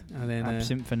absinthe and then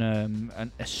Absinthe and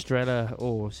an Estrella.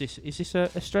 Or is this a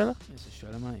Estrella? It's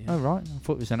Estrella, mate. Yeah. Oh right, I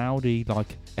thought it was an Audi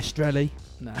like Estrella.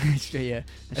 No, yeah.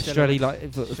 Estrella like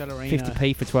Estrellarina.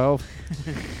 50p for 12.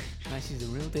 This is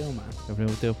the real deal, man. The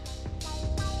real deal.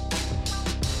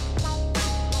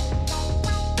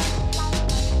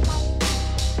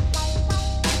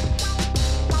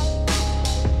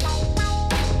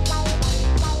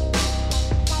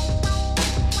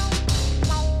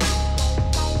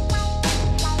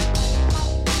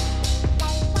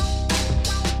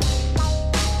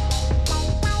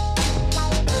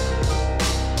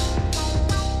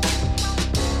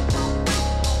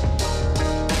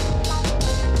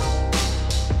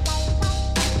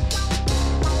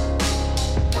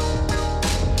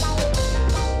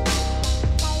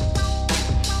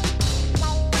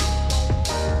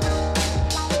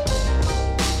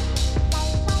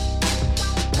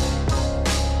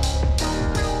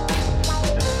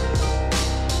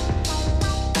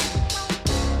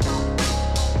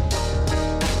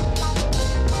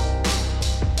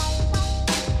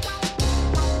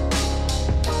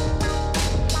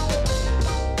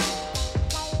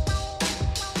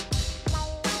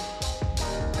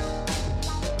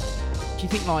 Do you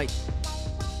think like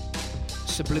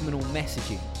subliminal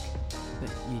messaging that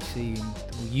you see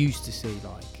or used to see,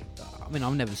 like I mean, I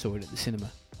never saw it at the cinema,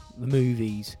 the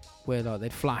movies where like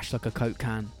they'd flash like a Coke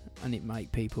can and it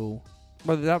make people.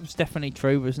 Well, that was definitely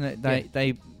true, wasn't it?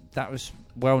 That was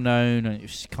well known and it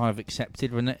was kind of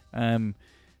accepted, wasn't it?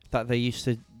 That they used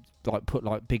to like put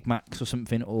like Big Macs or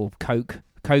something or Coke.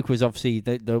 Coke was obviously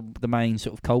the main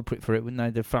sort of culprit for it, wouldn't they?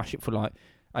 They'd flash it for like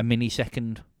a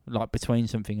millisecond, like between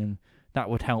something, and that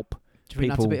would help. Do you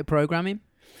think that's a bit of programming?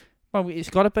 Well, it's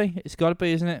got to be,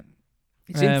 isn't it?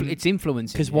 It's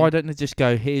influencing. Because yeah. why don't they just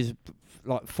go, here's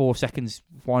like 4 seconds,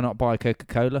 why not buy a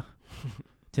Coca-Cola?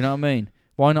 Do you know what I mean?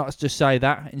 Why not just say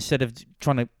that instead of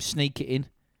trying to sneak it in?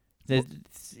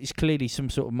 It's clearly some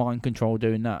sort of mind control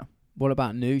doing that. What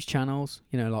about news channels?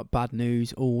 Like bad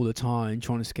news all the time,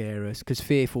 trying to scare us because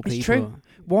fearful It's people. true.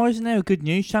 Why isn't there a good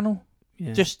news channel?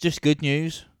 Yeah. Just good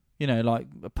news. Like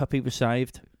a puppy was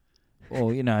saved.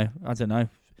 Or, I don't know,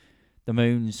 the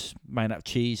moon's made out of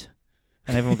cheese.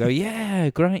 And everyone will go, yeah,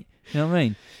 great. You know what I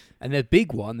mean? And the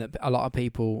big one that a lot of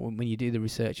people, when you do the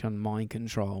research on mind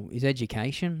control, is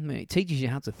education. I mean, it teaches you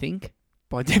how to think,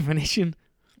 by definition,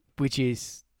 which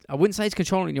is, I wouldn't say it's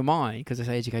controlling your mind, because I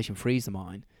say education frees the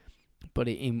mind, but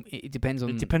it depends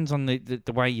on... It depends on the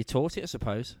way you taught it, I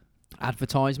suppose.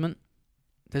 Advertisement.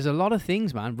 There's a lot of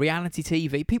things, man. Reality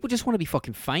TV. People just want to be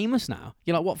fucking famous now.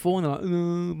 You're like, what for? And they're like,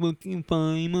 oh, fucking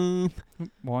famous.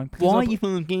 Why? Why are you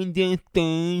fucking just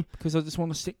Because I just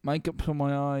want to stick makeup on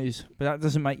my eyes. But that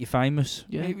doesn't make you famous.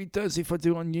 Yeah. Maybe it does if I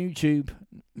do it on YouTube.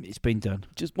 It's been done.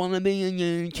 just want to be a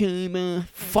YouTuber?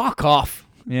 Fuck off.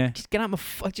 Yeah. Just get out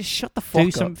just shut the fuck Do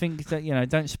up. something that,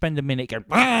 don't spend a minute going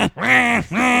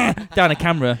down a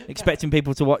camera expecting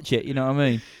people to watch it. You know what I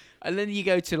mean? And then you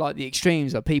go to like the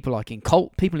extremes of people in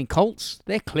cults.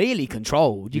 They're clearly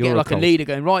controlled. You You're get like a cult. leader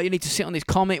going, right, you need to sit on this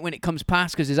comet when it comes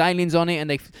past because there's aliens on it, and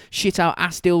they shit out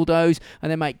ass dildos,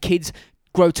 and they make kids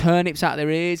grow turnips out of their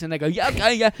ears, and they go, yeah,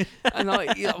 okay, yeah. And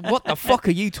like, what the fuck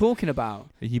are you talking about?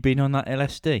 Have you been on that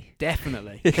LSD?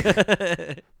 Definitely.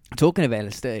 Talking of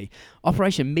LSD,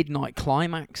 Operation Midnight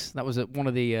Climax. That was one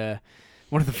of the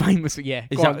famous. Yeah.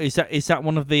 Is that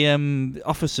one of the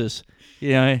officers?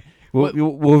 You know,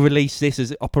 we'll release this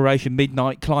as Operation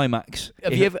Midnight Climax.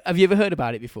 Have you ever heard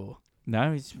about it before?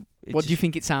 No. What do you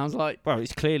think it sounds like? Well,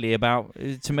 it's clearly about.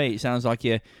 To me, it sounds like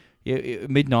you're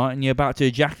midnight and you're about to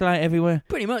ejaculate everywhere.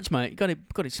 Pretty much, mate. You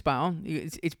got it spat on.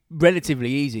 It's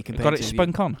relatively easy compared Got it to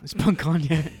spunk on. Spunk on,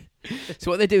 yeah. So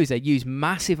what they do is they use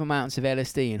massive amounts of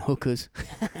LSD in hookers.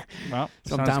 Well,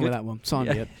 So I'm down with that one. Sign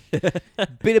me Yeah.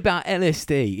 up. Bit about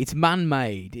LSD. It's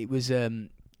man-made. It was.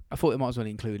 I thought I might as well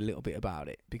include a little bit about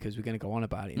it because we're going to go on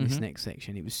about it in this next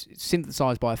section. It was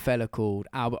synthesized by a fella called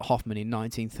Albert Hoffman in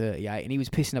 1938, and he was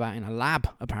pissing about in a lab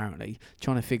apparently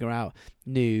trying to figure out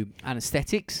new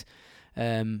anesthetics.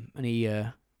 And he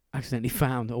accidentally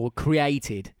found or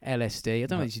created LSD. I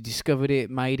don't know if he discovered it,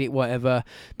 made it, whatever.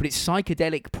 But its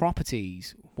psychedelic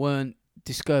properties weren't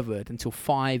discovered until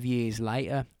 5 years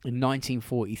later in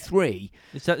 1943.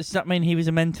 Does that mean he was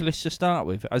a mentalist to start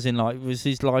with? As in, like, was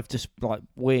his life just like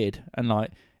weird and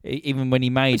like even when he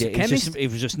made it,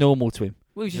 it was just normal to him?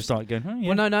 Well, he was just like going, oh,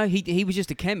 yeah. Well, no, he was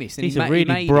just a chemist. And These he are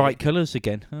really bright colours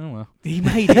again. Oh well. He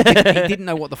made it. He didn't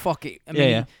know what the fuck it. I mean,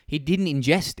 Yeah. he didn't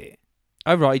ingest it.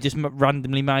 Oh right, he just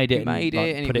randomly made it. He made and,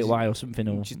 like, it and put it it was away or something,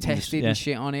 or Just tested and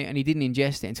shit on it, and he didn't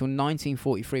ingest it until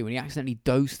 1943 when he accidentally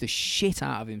dosed the shit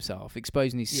out of himself,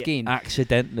 exposing his skin.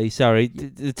 Accidentally, sorry.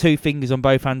 The two fingers on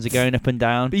both hands are going up and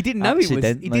down. But he didn't know it was. He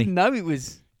Accidentally. didn't know it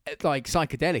was like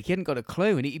psychedelic. He hadn't got a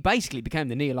clue, and he basically became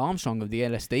the Neil Armstrong of the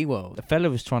LSD world. The fella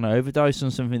was trying to overdose on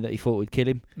something that he thought would kill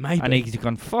him. Maybe. And he's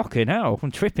gone, fucking hell,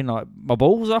 I'm tripping like my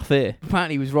balls off here.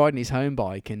 Apparently, he was riding his home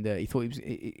bike, and he thought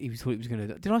he was going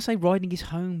to. Did I say riding his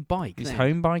home bike? His then?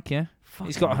 home bike, yeah. Fucking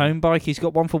He's got a hell. home bike, he's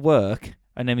got one for work,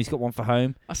 and then he's got one for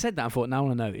home. I said that and thought, now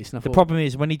I noticed. And I The thought, problem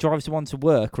is, when he drives the one to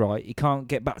work, right, he can't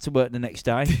get back to work the next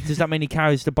day. Does that mean he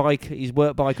carries the bike, his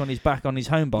work bike on his back on his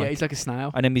home bike? yeah, he's like a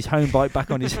snail. And then his home bike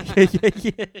back on his...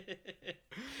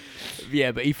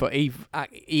 Yeah, but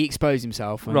he exposed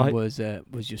himself and Right. was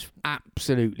just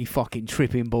absolutely fucking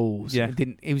tripping balls. Yeah.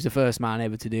 He was the first man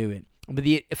ever to do it. But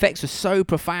the effects were so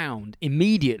profound.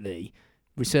 Immediately,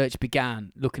 research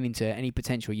began looking into any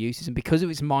potential uses, and because of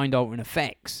its mind-altering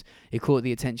effects, it caught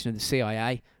the attention of the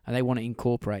CIA, and they wanted to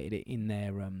incorporate it in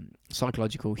their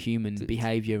psychological human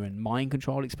behavior and mind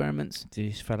control experiments.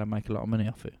 Did this fella make a lot of money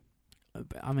off it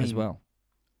I mean, as well?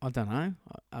 I don't know.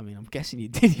 I mean, I'm guessing you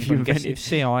did if you I'm guessing invented. if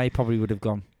CIA probably would have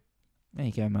gone, there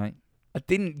you go, mate. I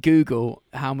didn't Google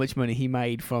how much money he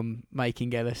made from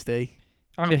making LSD.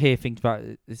 I hear things about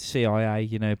the CIA,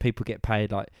 you know, people get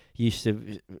paid like used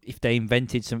to, if they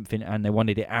invented something and they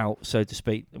wanted it out, so to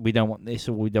speak, we don't want this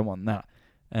or we don't want that,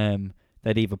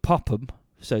 they'd either pop them,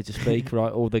 so to speak, right,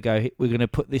 or they go, we're going to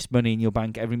put this money in your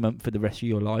bank every month for the rest of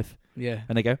your life. Yeah.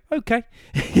 And they go, okay.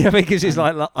 Yeah, because it's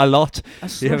like a lot.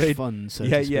 That's You know what I slush mean? fun, so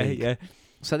Yeah, to yeah, speak. yeah.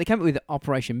 So they came up with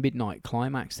Operation Midnight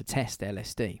Climax to test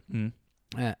LSD. Mm.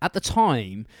 At the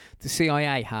time, the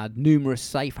CIA had numerous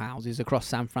safe houses across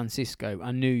San Francisco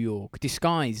and New York,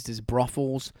 disguised as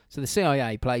brothels. So the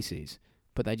CIA places,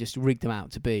 but they just rigged them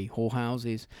out to be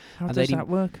whorehouses. How And they does that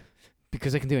work?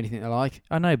 Because they can do anything they like.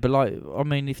 I know, but like, I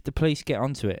mean, if the police get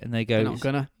onto it and they go, They're not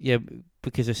gonna. yeah,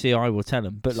 because the CIA will tell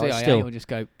them, but like CIA still, will just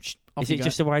go. Off is you it go.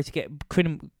 just a way to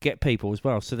get people as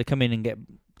well? So they come in and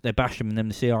they bash them, and then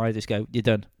the CIA just go, you're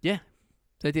done.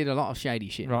 They did a lot of shady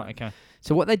shit. Right, okay.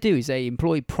 So what they do is they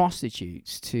employ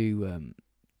prostitutes to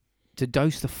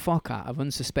dose the fuck out of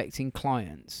unsuspecting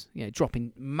clients, you know,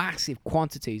 dropping massive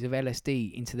quantities of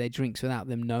LSD into their drinks without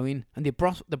them knowing. And the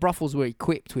brothels were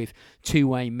equipped with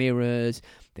two-way mirrors.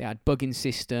 They had bugging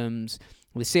systems.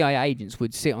 The CIA agents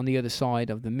would sit on the other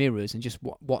side of the mirrors and just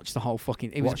watch the whole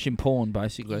fucking... Watching porn,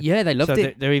 basically. Yeah, they loved so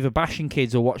it. They're either bashing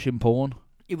kids or watching porn.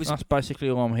 It was. That's basically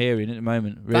all I'm hearing at the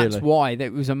moment, really. That's why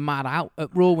there was a mad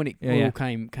uproar when it Yeah, all yeah.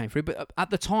 came through. But at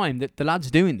the time, the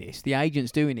lads doing this, the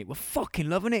agents doing it, were fucking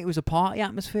loving it. It was a party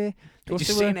atmosphere. They were course just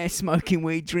they were. sitting there smoking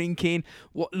weed, drinking,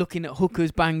 looking at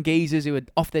hookers, bang geezers who were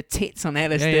off their tits on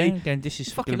LSD. Yeah, yeah. Again, this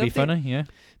is Fucking going to be loved it. funny, yeah.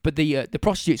 But the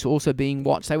prostitutes were also being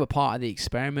watched. They were part of the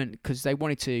experiment because they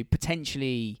wanted to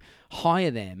potentially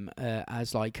hire them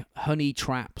as like honey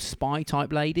trap spy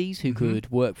type ladies who Mhm.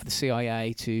 could work for the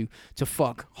CIA to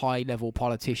fuck high level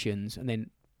politicians and then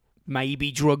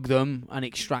maybe drug them and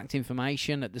extract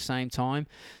information at the same time.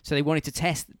 So they wanted to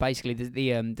test basically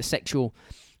the sexual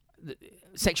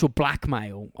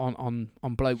blackmail on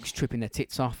blokes tripping their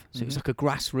tits off. So it was like a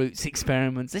grassroots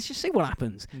experiment. Let's just see what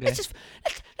happens. Yeah. Let's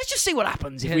just see what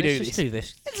happens if we do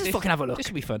this. Let's just fucking have a look. This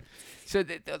will be fun. So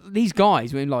these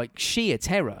guys were in like sheer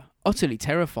terror, utterly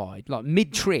terrified. Like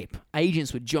mid-trip,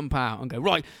 agents would jump out and go,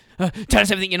 right, tell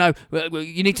us everything you know.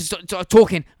 You need to start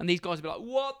talking. And these guys would be like,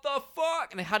 what the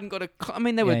fuck? And they hadn't got I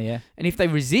mean, they were. Yeah. And if they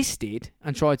resisted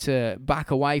and tried to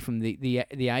back away from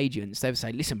the agents, they would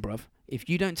say, listen, bruv, if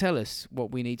you don't tell us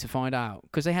what we need to find out,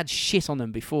 because they had shit on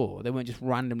them before, they weren't just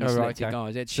randomly selected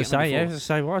guys. They had shit on them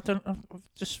before.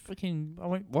 I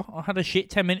went, what? I had a shit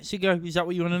 10 minutes ago. Is that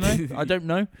what you want to know? I don't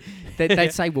know.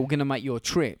 They'd say, well, we're going to make your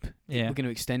trip. Yeah. We're going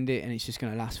to extend it, and it's just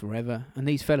going to last forever. And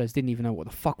these fellas didn't even know what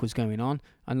the fuck was going on.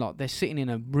 And like, they're sitting in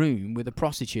a room with a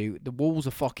prostitute. The walls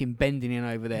are fucking bending in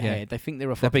over their head. They think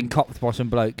they're a fucking... They've been copped by some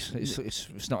blokes.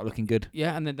 It's not looking good.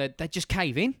 Yeah, and then they just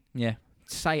cave in. Yeah.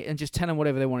 Say it and just tell them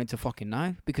whatever they wanted to fucking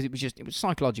know, because it was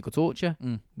psychological torture.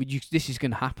 This is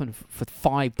going to happen for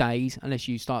 5 days unless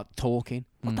you start talking.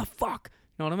 What the fuck?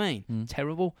 You know what I mean?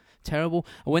 Terrible. And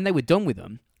when they were done with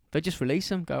them, they just release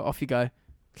them. Go off you go.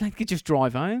 They could just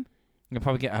drive home. You'll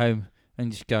probably get home and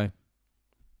just go,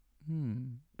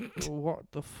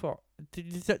 what the fuck?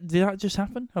 Did that just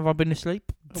happen? Have I been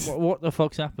asleep? What the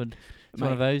fuck's happened? It's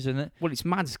one of those, isn't it? Well, it's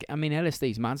mad. I mean,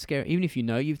 LSD's mad scary. Even if you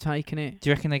know you've taken it. Do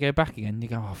you reckon they go back again? You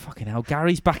go, oh, fucking hell,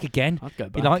 Gary's back again. I'd go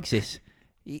back. He likes this.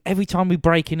 Every time we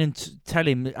break in and tell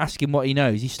him, ask him what he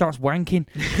knows, he starts wanking.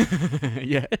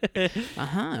 Yeah.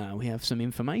 We have some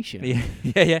information.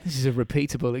 Yeah. This is a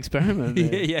repeatable experiment.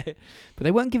 yeah. But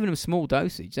they weren't giving them small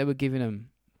dosage. They were giving them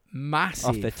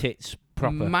massive... Off their tits,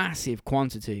 proper. Massive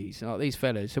quantities. Like these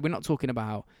fellas. So we're not talking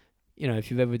about,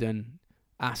 if you've ever done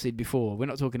acid before, we're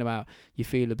not talking about you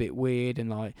feel a bit weird and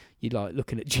like you're like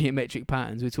looking at geometric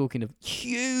patterns. We're talking of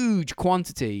huge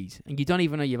quantities and you don't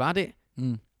even know you've had it.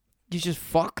 You're just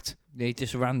fucked. Yeah, he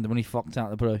just randomly fucked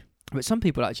out the blue. But some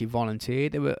people actually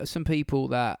volunteered. There were some people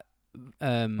that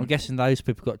I'm guessing those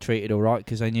people got treated all right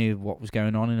because they knew what was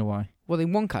going on in a way. Well,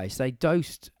 in one case they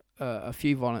dosed a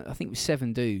few I think it was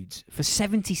 7 dudes for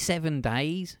 77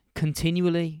 days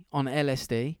continually on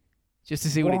LSD just to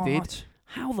see what it did.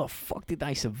 How the fuck did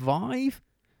they survive?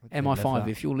 MI5,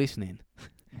 if you're listening.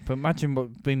 But imagine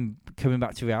what been coming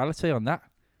back to reality on that.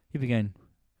 You'd be going,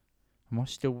 am I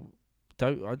still...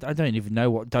 I don't even know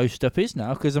what dosed up is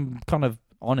now because I'm kind of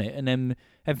on it and then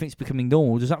everything's becoming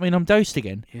normal. Does that mean I'm dosed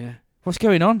again? Yeah. What's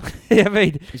going on? I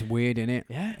mean, it's weird, isn't it?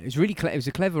 Yeah. It was really it was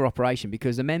a clever operation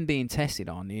because the men being tested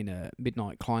on in a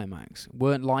Midnight Climax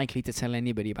weren't likely to tell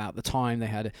anybody about the time they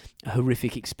had a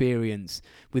horrific experience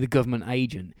with a government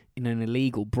agent in an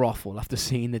illegal brothel after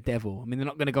seeing the devil. I mean, they're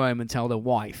not going to go home and tell their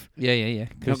wife. Yeah. They're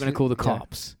not going to call the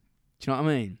cops. Do you know what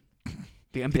I mean?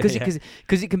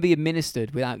 Because it can be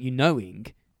administered without you knowing.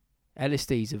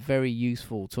 LSD is a very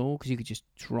useful tool because you could just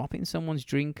drop it in someone's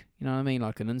drink, you know what I mean,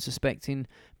 like an unsuspecting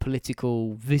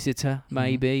political visitor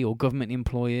maybe or government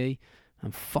employee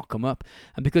and fuck them up.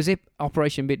 And because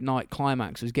Operation Midnight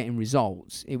Climax was getting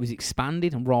results, it was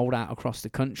expanded and rolled out across the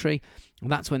country,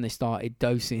 and that's when they started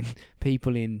dosing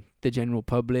people in the general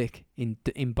public, in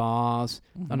bars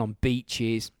and on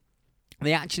beaches.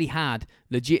 They actually had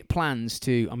legit plans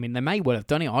to, I mean, they may well have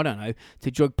done it, I don't know, to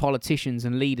drug politicians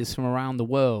and leaders from around the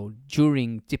world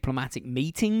during diplomatic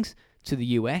meetings to the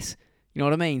US. You know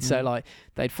what I mean? So, like,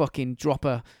 they'd fucking drop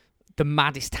the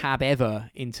maddest tab ever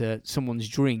into someone's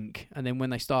drink, and then when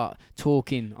they start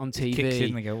talking on TV... Kicks in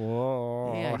and they go,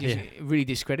 whoa. Yeah, it really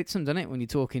discredits them, doesn't it, when you're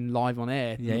talking live on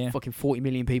air? Yeah. Fucking 40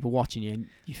 million people watching you, and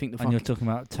you think And you're talking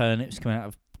about turnips coming out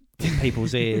of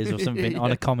people's ears or something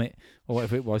on a comet or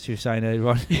whatever it was you were saying earlier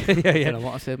on. I don't know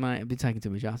what I said, mate. I've been taking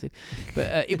too much acid.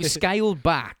 But it was scaled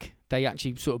back. They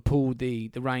actually sort of pulled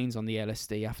the reins on the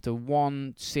LSD after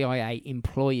one CIA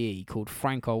employee called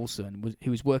Frank Olson, who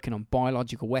was working on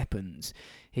biological weapons.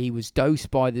 He was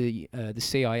dosed by the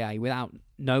CIA without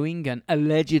knowing and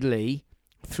allegedly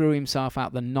threw himself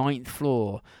out the 9th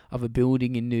floor of a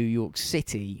building in New York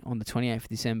City on the 28th of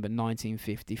December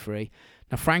 1953.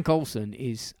 Now, Frank Olson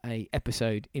is a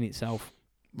episode in itself.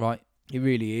 Right. He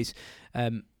really is.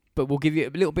 But we'll give you a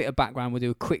little bit of background. We'll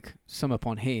do a quick sum up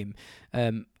on him.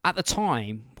 At the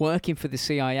time, working for the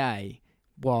CIA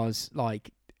was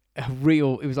like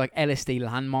it was like LSD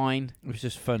landmine. It was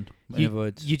just fun, in other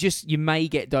words. You may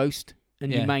get dosed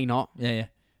and you may not. Yeah.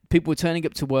 People were turning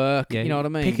up to work, you know what I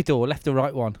mean? Pick a door, left or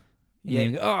right one.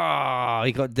 Yeah.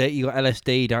 You got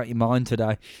LSD out your mind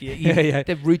today. Yeah.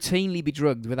 They'd routinely be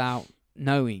drugged without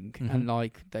knowing, and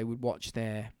like they would watch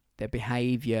their their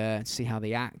behaviour, see how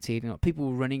they acted. And people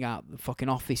were running out the fucking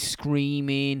office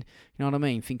screaming. You know what I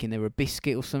mean? Thinking they were a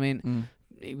biscuit or something.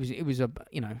 It was a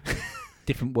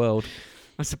different world.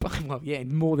 I suppose. Well, yeah,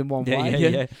 in more than one way.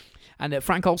 Yeah. And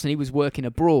Frank Olson, he was working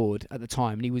abroad at the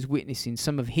time, and he was witnessing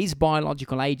some of his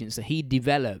biological agents that he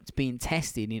developed being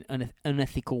tested in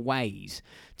unethical ways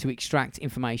to extract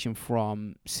information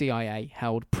from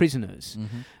CIA-held prisoners.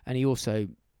 And he also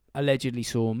allegedly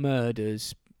saw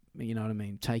murders, you know what I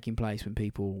mean, taking place when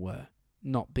people were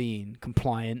not being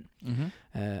compliant. And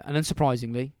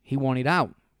unsurprisingly, he wanted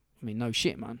out. I mean, no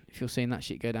shit, man. If you're seeing that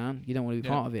shit go down, you don't want to be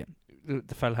part of it.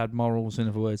 The fella had morals, in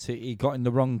other words. He got in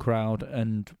the wrong crowd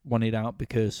and wanted out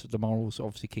because the morals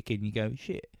obviously kick in. You go,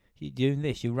 shit, you're doing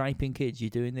this, you're raping kids,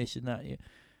 you're doing this and that.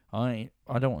 I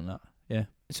don't want that. Yeah.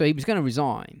 So he was going to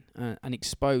resign and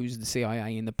expose the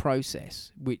CIA in the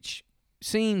process, which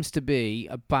seems to be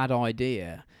a bad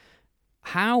idea.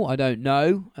 How? I don't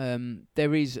know.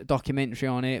 There is a documentary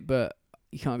on it, but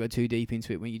you can't go too deep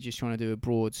into it when you're just trying to do a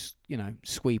broad,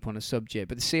 sweep on a subject.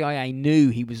 But the CIA knew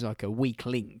he was like a weak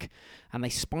link, and they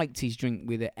spiked his drink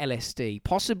with LSD,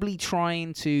 possibly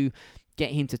trying to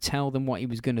get him to tell them what he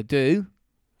was going to do,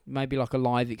 maybe like a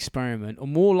live experiment, or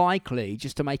more likely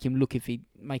just to make him look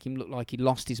like he'd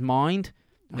lost his mind,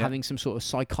 having some sort of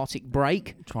psychotic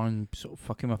break. Try and sort of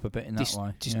fuck him up a bit in that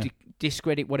way. Just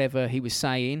discredit whatever he was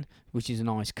saying, which is a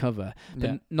nice cover.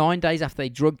 But 9 days after they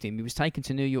drugged him, he was taken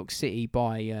to New York City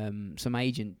by some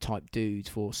agent-type dudes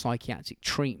for psychiatric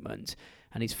treatment,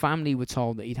 and his family were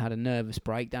told that he'd had a nervous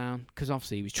breakdown, because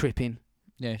obviously he was tripping.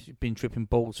 Yeah, he's been tripping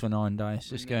balls for 9 days,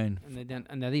 just going... And they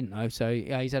didn't know, so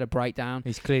yeah, he's had a breakdown.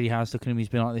 He's clearly has, looking at him, he's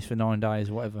been like this for 9 days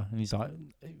or whatever, and he's like,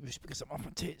 it was because I'm off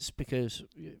my tits, because...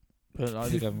 But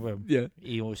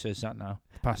he always says that now.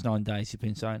 The past 9 days he's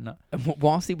been saying that. And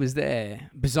whilst he was there,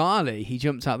 bizarrely, he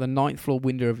jumped out the 9th floor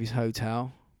window of his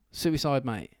hotel. Suicide,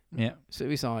 mate. Yeah.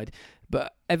 Suicide.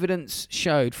 But evidence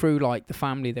showed through, the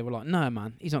family, they were like, no,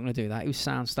 man, he's not going to do that. He was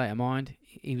sound state of mind.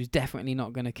 He was definitely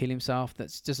not going to kill himself.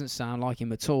 That doesn't sound like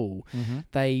him at all.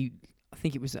 I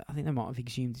think they might have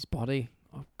exhumed his body.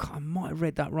 I might have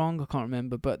read that wrong. I can't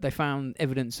remember. But they found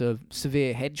evidence of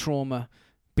severe head trauma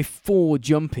before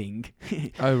jumping.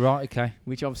 Oh, right, okay.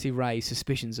 Which obviously raised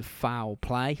suspicions of foul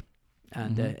play.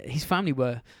 And his family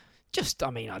were just,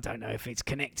 I don't know if it's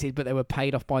connected, but they were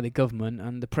paid off by the government,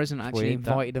 and the president actually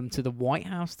invited them to the White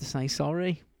House to say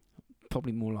sorry.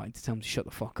 Probably more likely to tell them to shut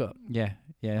the fuck up. Yeah,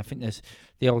 I think there's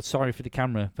the old sorry for the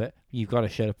camera, but you've got to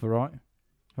shut up, all right?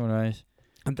 Who knows?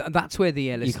 And that's where the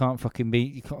You can't fucking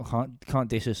you can't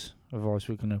diss us. Otherwise,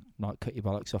 we're going to cut your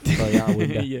bollocks off and throw you out a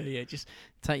window. Yeah, just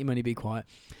take your money, be quiet.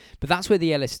 But that's where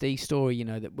the LSD story,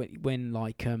 that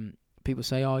when people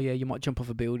say, oh, yeah, you might jump off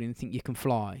a building and think you can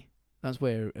fly. That's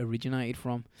where it originated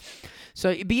from.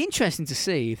 So it'd be interesting to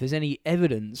see if there's any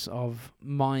evidence of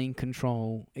mind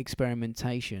control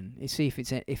experimentation. See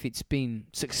if it's been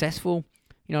successful.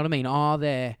 You know what I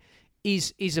mean?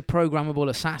 Is a programmable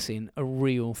assassin a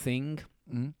real thing?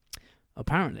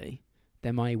 Apparently,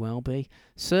 there may well be.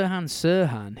 Sirhan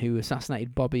Sirhan, who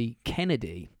assassinated Bobby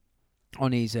Kennedy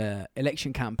on his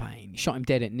election campaign, shot him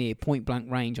dead at near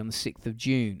point-blank range on the 6th of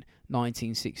June,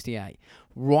 1968.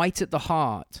 Right at the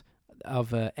heart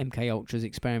of MKUltra's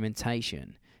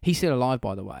experimentation. He's still alive,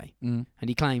 by the way, and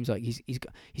he claims he's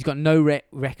got no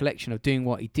recollection of doing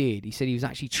what he did. He said he was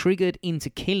actually triggered into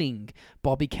killing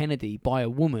Bobby Kennedy by a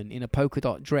woman in a polka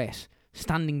dot dress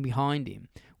standing behind him,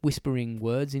 whispering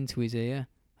words into his ear.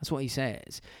 That's what he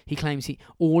says. He claims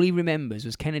all he remembers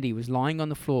was Kennedy was lying on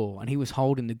the floor and he was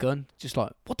holding the gun, just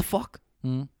like, what the fuck?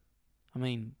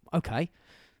 Okay.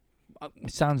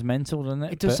 It sounds mental, doesn't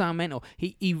it? It does sound mental.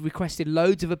 He requested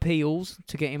loads of appeals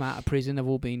to get him out of prison. They've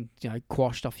all been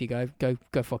quashed. Off you go.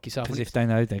 Go fuck yourself. Because if they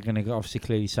know, they're going to obviously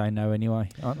clearly say no anyway,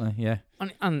 aren't they? Yeah.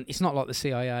 And it's not like the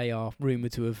CIA are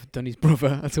rumoured to have done his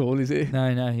brother at all, is it? No,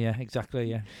 yeah, exactly,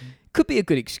 yeah. Could be a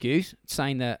good excuse,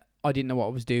 saying that I didn't know what I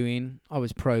was doing, I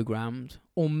was programmed.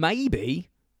 Or maybe,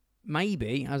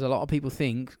 as a lot of people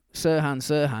think,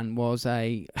 Sirhan was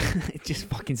it just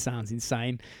fucking sounds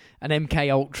insane, an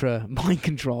MKUltra mind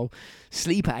control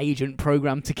sleeper agent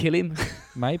programmed to kill him.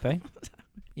 Maybe.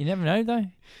 You never know, though.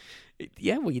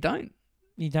 You don't.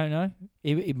 You don't know.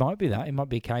 It might be that. It might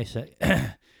be a case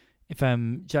that if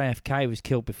JFK was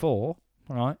killed before,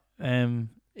 right,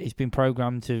 it's been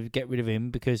programmed to get rid of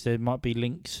him because there might be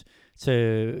links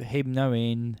to him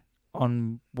knowing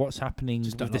on what's happening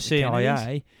with the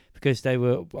CIA, because they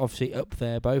were obviously up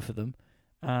there, both of them,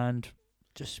 and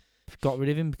just got rid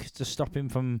of him because to stop him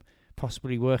from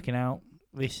possibly working out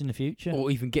this in the future, or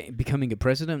even becoming a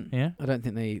president. Yeah, I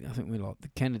think the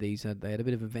Kennedys they had a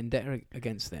bit of a vendetta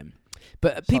against them.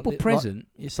 But It's people like the- present,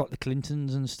 It's like the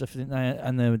Clintons and stuff, didn't they?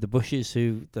 And the Bushes,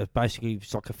 who they're basically,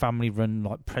 it's like a family-run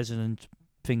like president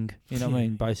thing. You know what I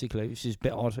mean? Basically, which is a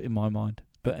bit odd in my mind.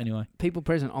 But anyway, people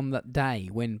present on that day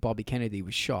when Bobby Kennedy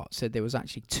was shot said there was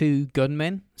actually 2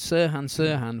 gunmen.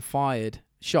 Sirhan fired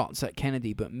shots at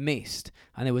Kennedy but missed,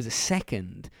 and there was a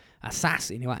second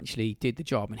assassin who actually did the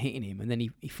job and hitting him, and then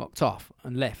he fucked off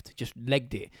and left, just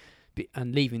legged it,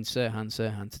 and leaving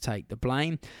Sirhan to take the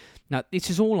blame. Now, this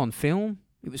is all on film.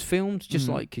 It was filmed just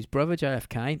like his brother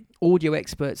JFK. Audio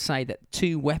experts say that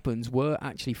 2 weapons were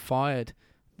actually fired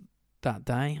that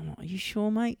day. I'm like, are you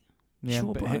sure, mate? yeah.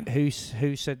 Sure, But bro.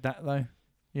 who said that though?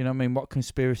 You know what I mean? What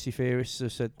conspiracy theorists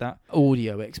have said that?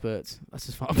 Audio experts. That's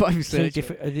as far as I've researched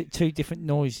it. 2 different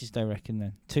noises, they reckon.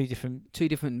 Then 2 different. 2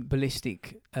 different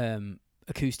ballistic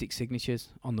acoustic signatures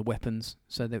on the weapons.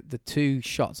 So the 2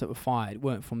 shots that were fired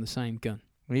weren't from the same gun.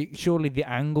 Surely the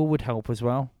angle would help as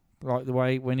well, like the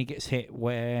way when he gets hit,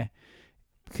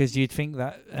 because you'd think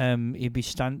that he'd be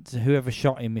whoever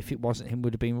shot him, if it wasn't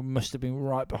him, must have been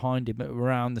right behind him, but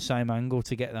around the same angle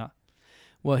to get that.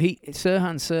 Well,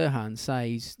 Sirhan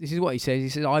says, this is what he says. He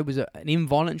says, I was an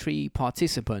involuntary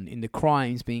participant in the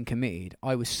crimes being committed.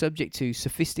 I was subject to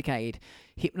sophisticated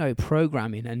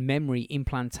hypnoprogramming and memory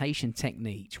implantation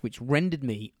techniques, which rendered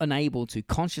me unable to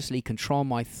consciously control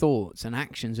my thoughts and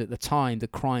actions at the time the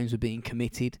crimes were being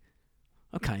committed.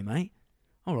 Okay, mate.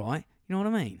 All right. You know what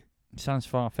I mean? It sounds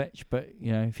far-fetched, but,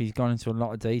 you know, if he's gone into a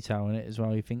lot of detail in it as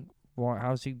well, you think, why?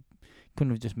 How's he...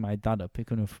 Couldn't have just made that up. He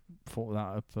couldn't have thought that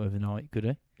up overnight, could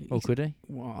he? Or could he?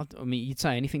 Well, I mean, you'd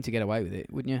say anything to get away with it,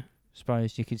 wouldn't you?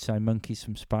 Suppose you could say monkeys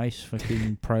from space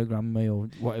fucking program me or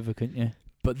whatever, couldn't you?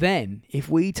 But then, if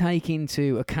we take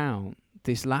into account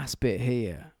this last bit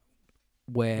here,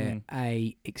 where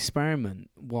a experiment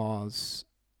was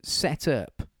set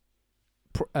up,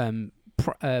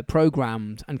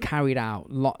 programmed and carried out,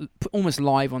 almost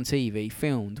live on TV,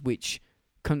 filmed, which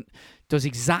does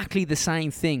exactly the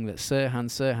same thing that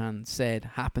Sirhan said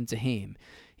happened to him.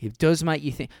 It does make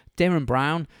you think. Darren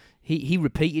Brown, he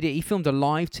repeated it. He filmed a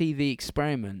live TV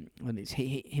experiment, and it's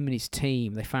him and his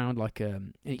team. They found like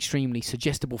an extremely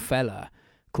suggestible fella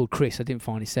called Chris. I didn't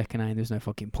find his second name. There's no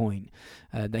fucking point.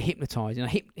 They hypnotised. You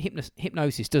know,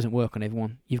 hypnosis doesn't work on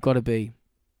everyone. You've got to be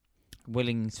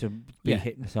willing to be Yeah.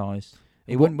 hypnotised.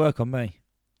 It wouldn't work on me.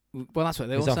 Well, that's what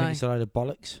they all Because I think say. it's a load of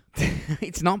bollocks.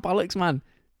 It's not bollocks, man.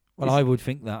 Well, I would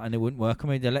think that, and it wouldn't work on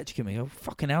me. They'd electrocute me. Oh,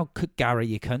 fucking hell, Gary,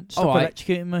 you cunt. Stop All right.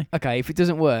 electrocuting me. Okay, if it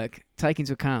doesn't work, take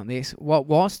into account this.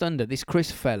 Whilst under this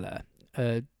Chris fella,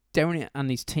 Darren and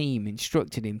his team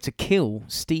instructed him to kill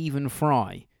Stephen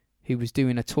Fry, who was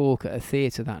doing a talk at a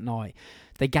theatre that night.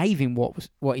 They gave him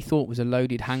what he thought was a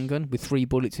loaded handgun with 3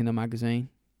 bullets in a magazine.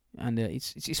 And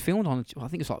it's filmed on, I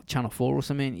think it's like Channel 4 or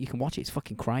something. You can watch it. It's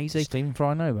fucking crazy. Stephen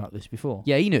Fry know about this before?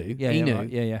 Yeah, he knew. He knew. Right.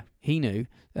 Yeah. He knew.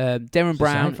 Darren It's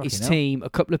Brown, the same his fucking team, a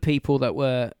couple of people that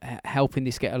were helping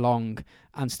this get along,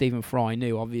 and Stephen Fry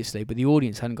knew, obviously, but the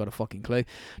audience hadn't got a fucking clue.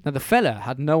 Now, the fella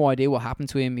had no idea what happened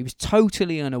to him. He was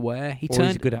totally unaware. He's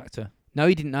a good actor. No,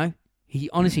 he didn't know. He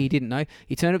didn't know.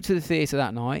 He turned up to the theatre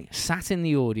that night, sat in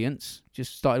the audience,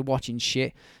 just started watching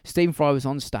shit. Stephen Fry was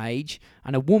on stage,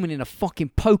 and a woman in a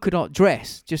fucking polka dot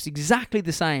dress, just exactly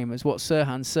the same as what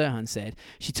Sirhan said.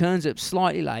 She turns up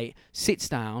slightly late, sits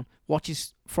down,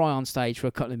 watches Fry on stage for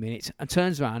a couple of minutes, and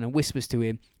turns around and whispers to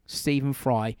him, Stephen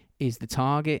Fry is the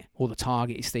target, or the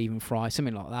target is Stephen Fry,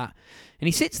 something like that. And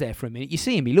he sits there for a minute. You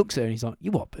see him, he looks at her, and he's like,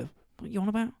 you what, Bill? What are you on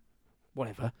about?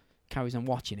 Whatever. Carries on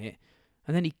watching it.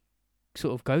 And then he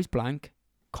sort of goes blank,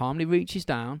 calmly reaches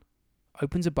down,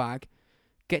 opens a bag,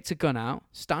 gets a gun out,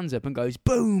 stands up and goes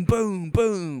boom, boom,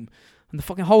 boom. And the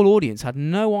fucking whole audience had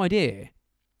no idea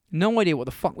what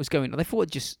the fuck was going on. They thought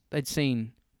they'd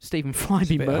seen Stephen Fry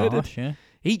be murdered. Harsh, yeah.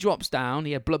 He drops down,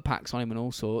 he had blood packs on him and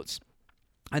all sorts.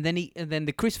 And then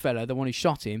the Chris fella, the one who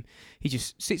shot him, he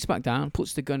just sits back down,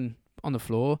 puts the gun on the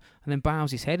floor, and then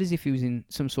bows his head as if he was in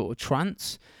some sort of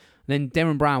trance. Then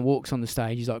Darren Brown walks on the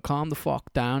stage. He's like, calm the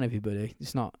fuck down, everybody.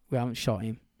 We haven't shot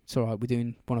him. It's all right. We're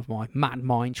doing one of my mad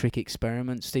mind trick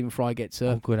experiments. Stephen Fry gets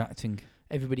up. Oh, good acting.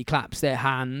 Everybody claps their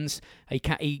hands.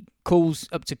 He calls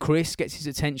up to Chris, gets his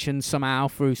attention somehow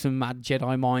through some mad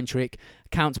Jedi mind trick,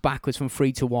 counts backwards from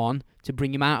 3 to 1 to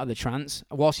bring him out of the trance.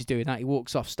 And whilst he's doing that, he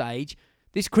walks off stage.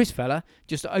 This Chris fella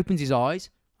just opens his eyes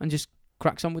and just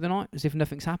cracks on with the night as if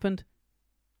nothing's happened.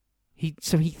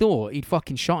 So he thought he'd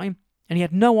fucking shot him. And he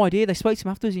had no idea. They spoke to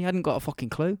him afterwards. He hadn't got a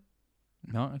fucking clue.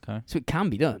 No, okay. So it can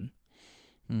be done.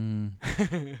 I'm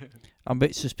a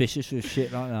bit suspicious of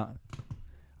shit like that.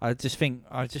 I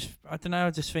don't know.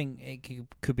 I just think it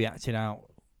could be acted out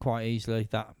quite easily.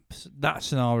 That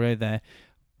scenario there.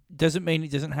 Doesn't mean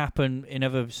it doesn't happen in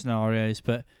other scenarios,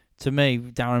 but to me,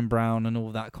 Darren Brown and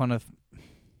all that kind of,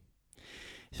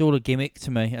 it's all a gimmick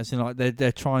to me. As in, like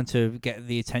they're trying to get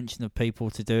the attention of people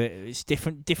to do it. It's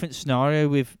different scenario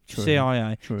with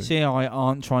CIA. True. CIA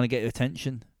aren't trying to get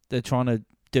attention. They're trying to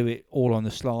do it all on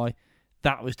the sly.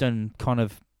 That was done kind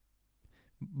of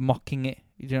mocking it.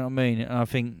 You know what I mean? And I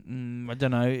think I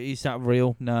don't know. Is that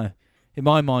real? No, in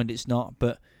my mind, it's not.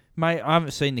 But mate, I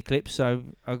haven't seen the clip, so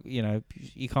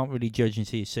you can't really judge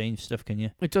until you've seen stuff, can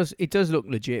you? It does look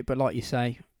legit, but like you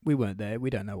say, we weren't there. We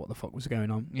don't know what the fuck was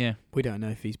going on. Yeah, we don't know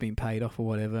if he's been paid off or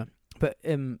whatever. But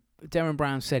Darren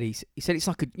Brown said he said it's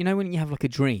like when you have like a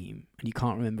dream and you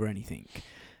can't remember anything,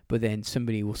 but then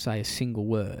somebody will say a single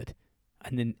word,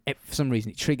 and then for some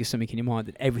reason it triggers something in your mind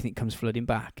that everything comes flooding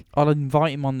back. I'll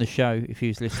invite him on the show if he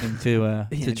was listening to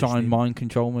to try and mind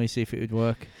control me, see if it would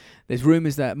work. There's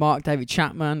rumours that Mark David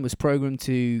Chapman was programmed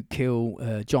to kill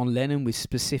John Lennon with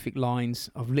specific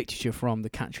lines of literature from The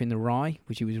Catcher in the Rye,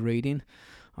 which he was reading.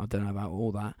 I don't know about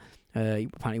all that. He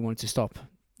apparently wanted to stop.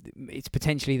 It's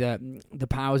potentially the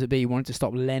powers that be wanted to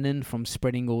stop Lennon from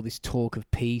spreading all this talk of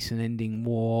peace and ending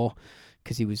war,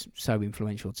 because he was so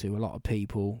influential to a lot of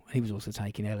people. He was also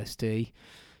taking LSD,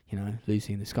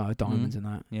 Lucy in the Sky with Diamonds and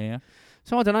that. Yeah.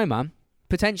 So I don't know, man.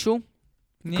 Potential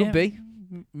could be.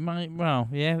 Well,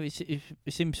 yeah, it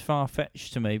seems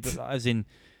far-fetched to me, but as in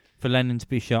for Lennon to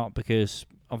be shot because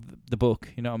of the book,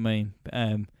 you know what I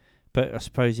mean? But I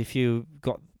suppose if you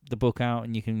got the book out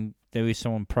and there is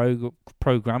someone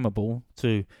programmable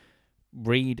to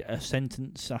read a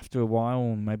sentence after a while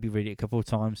and maybe read it a couple of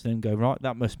times and then go, right,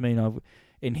 that must mean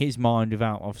in his mind,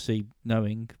 without obviously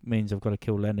knowing, means I've got to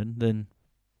kill Lennon, then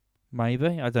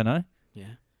maybe, I don't know.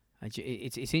 Yeah.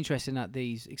 It's interesting that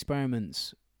these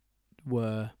experiments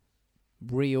were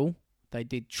real. They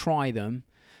did try them,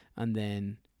 and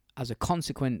then as a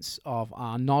consequence of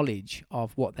our knowledge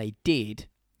of what they did,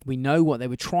 we know what they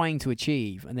were trying to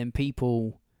achieve, and then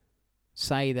people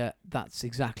say that that's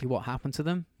exactly what happened to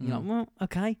them. You're like, well,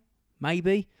 okay,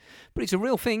 maybe, but it's a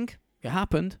real thing. It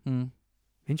happened.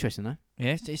 Interesting, though.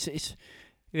 Yes, it's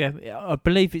yeah. I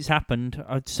believe it's happened.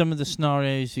 Some of the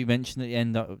scenarios you mentioned at the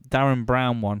end, Darren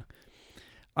Brown one,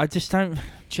 I just don't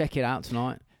check it out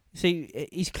tonight. See,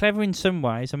 he's clever in some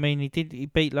ways. I mean, he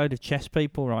beat a load of chess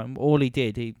people, right? All he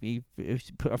did, he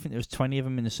put, I think there was 20 of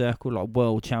them in a circle, like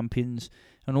world champions,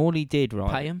 and all he did,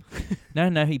 right? Pay him?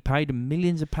 No, he paid them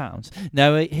millions of pounds.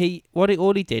 No, all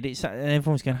he did, and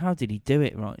everyone's going, how did he do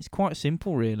it, right? It's quite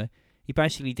simple, really. He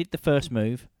basically did the first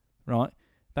move, right?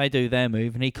 They do their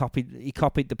move, and he copied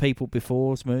the people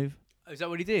before's move. Oh, is that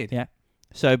what he did? Yeah.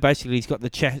 So basically, he's got the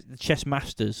chess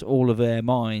masters, all of their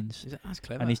minds. That's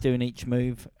clever. And he's doing each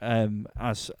move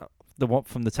as the one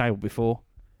from the table before,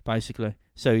 basically.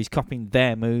 So he's copying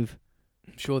their move.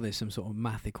 I'm sure there's some sort of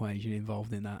math equation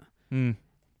involved in that.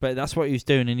 But that's what he was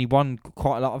doing, and he won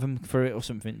quite a lot of them through it or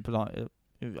something. But like,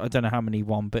 I don't know how many he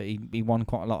won, but he won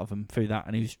quite a lot of them through that,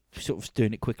 and he was sort of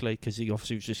doing it quickly because he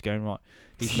obviously was just going right.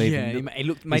 He's moving. Yeah, he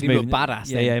made him look badass.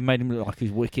 Yeah, it made him look like he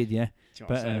was wicked. Yeah,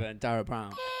 but Darren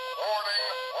Brown.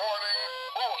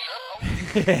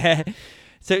 Yeah.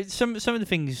 So some of the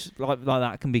things like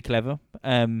that can be clever,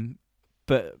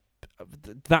 but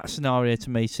that scenario to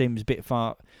me seems a bit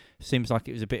far. Seems like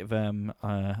it was a bit of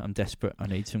I'm desperate. I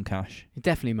need some cash.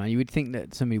 Definitely, man. You would think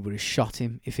that somebody would have shot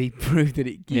him if he proved that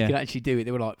you could actually do it.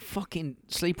 They were like, "Fucking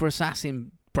sleeper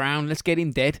assassin Brown, let's get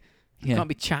him dead." You can't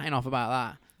be chatting off about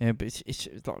that. Yeah, but it's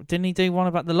like, didn't he do one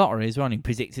about the lottery as well? He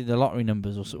predicted the lottery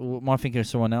numbers, or am I thinking of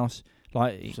someone else?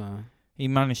 Like. He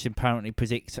managed to apparently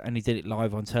predict, and he did it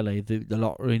live on telly, the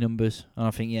lottery numbers. And I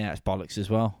think, yeah, it's bollocks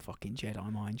as well. Fucking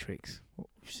Jedi mind tricks.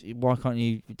 Why can't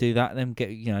you do that then?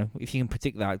 If you can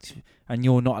predict that, and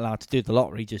you're not allowed to do the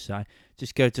lottery, just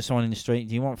go to someone in the street.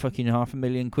 Do you want fucking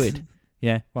 £500,000?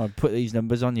 Yeah, well, put these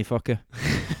numbers on you, fucker.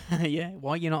 Yeah,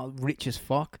 why you're not rich as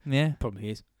fuck? Yeah,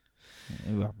 probably is.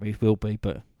 Well, it will be,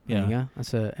 but there you go.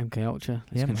 That's a MK Ultra.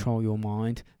 Let's control your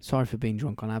mind. Sorry for being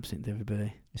drunk on absinthe,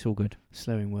 everybody. It's all good.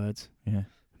 Slurring words. Yeah.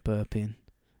 Burping.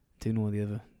 Doing all the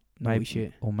other naughty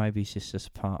shit. Or maybe it's just as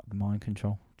part of the mind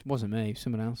control. It wasn't me. It was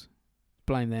someone else.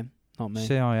 Blame them, not me.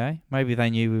 CIA. Maybe they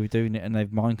knew we were doing it and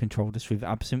they've mind controlled us with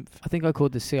absinthe. I think I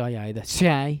called the CIA the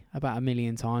CIA about 1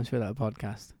 million times for that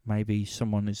podcast. Maybe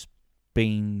someone has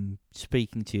been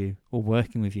speaking to you or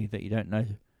working with you that you don't know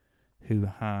who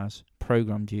has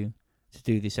programmed you to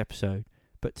do this episode,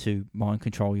 but to mind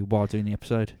control you while doing the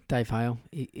episode. Dave Hale,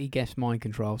 he guessed mind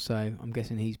control, so I'm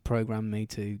guessing he's programmed me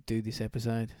to do this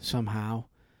episode somehow.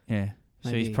 Yeah,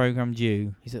 so he's programmed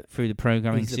you through the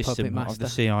programming system of the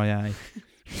CIA.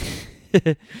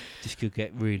 This could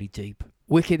get really deep.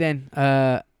 Wicked then.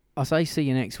 I I say see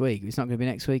you next week. It's not going to be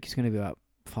next week. It's going to be about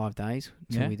 5 days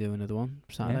until Yeah. we do another one.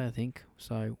 Saturday, Yeah. I think.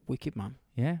 So, wicked, man.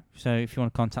 Yeah. So if you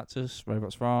want to contact us,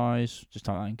 Robots Rise, just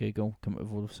type that in Google, come up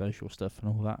with all the social stuff and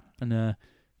all that. And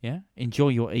yeah, enjoy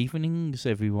your evenings,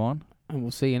 everyone. And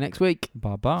we'll see you next week.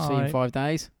 Bye bye. See you in 5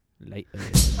 days.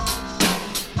 Later.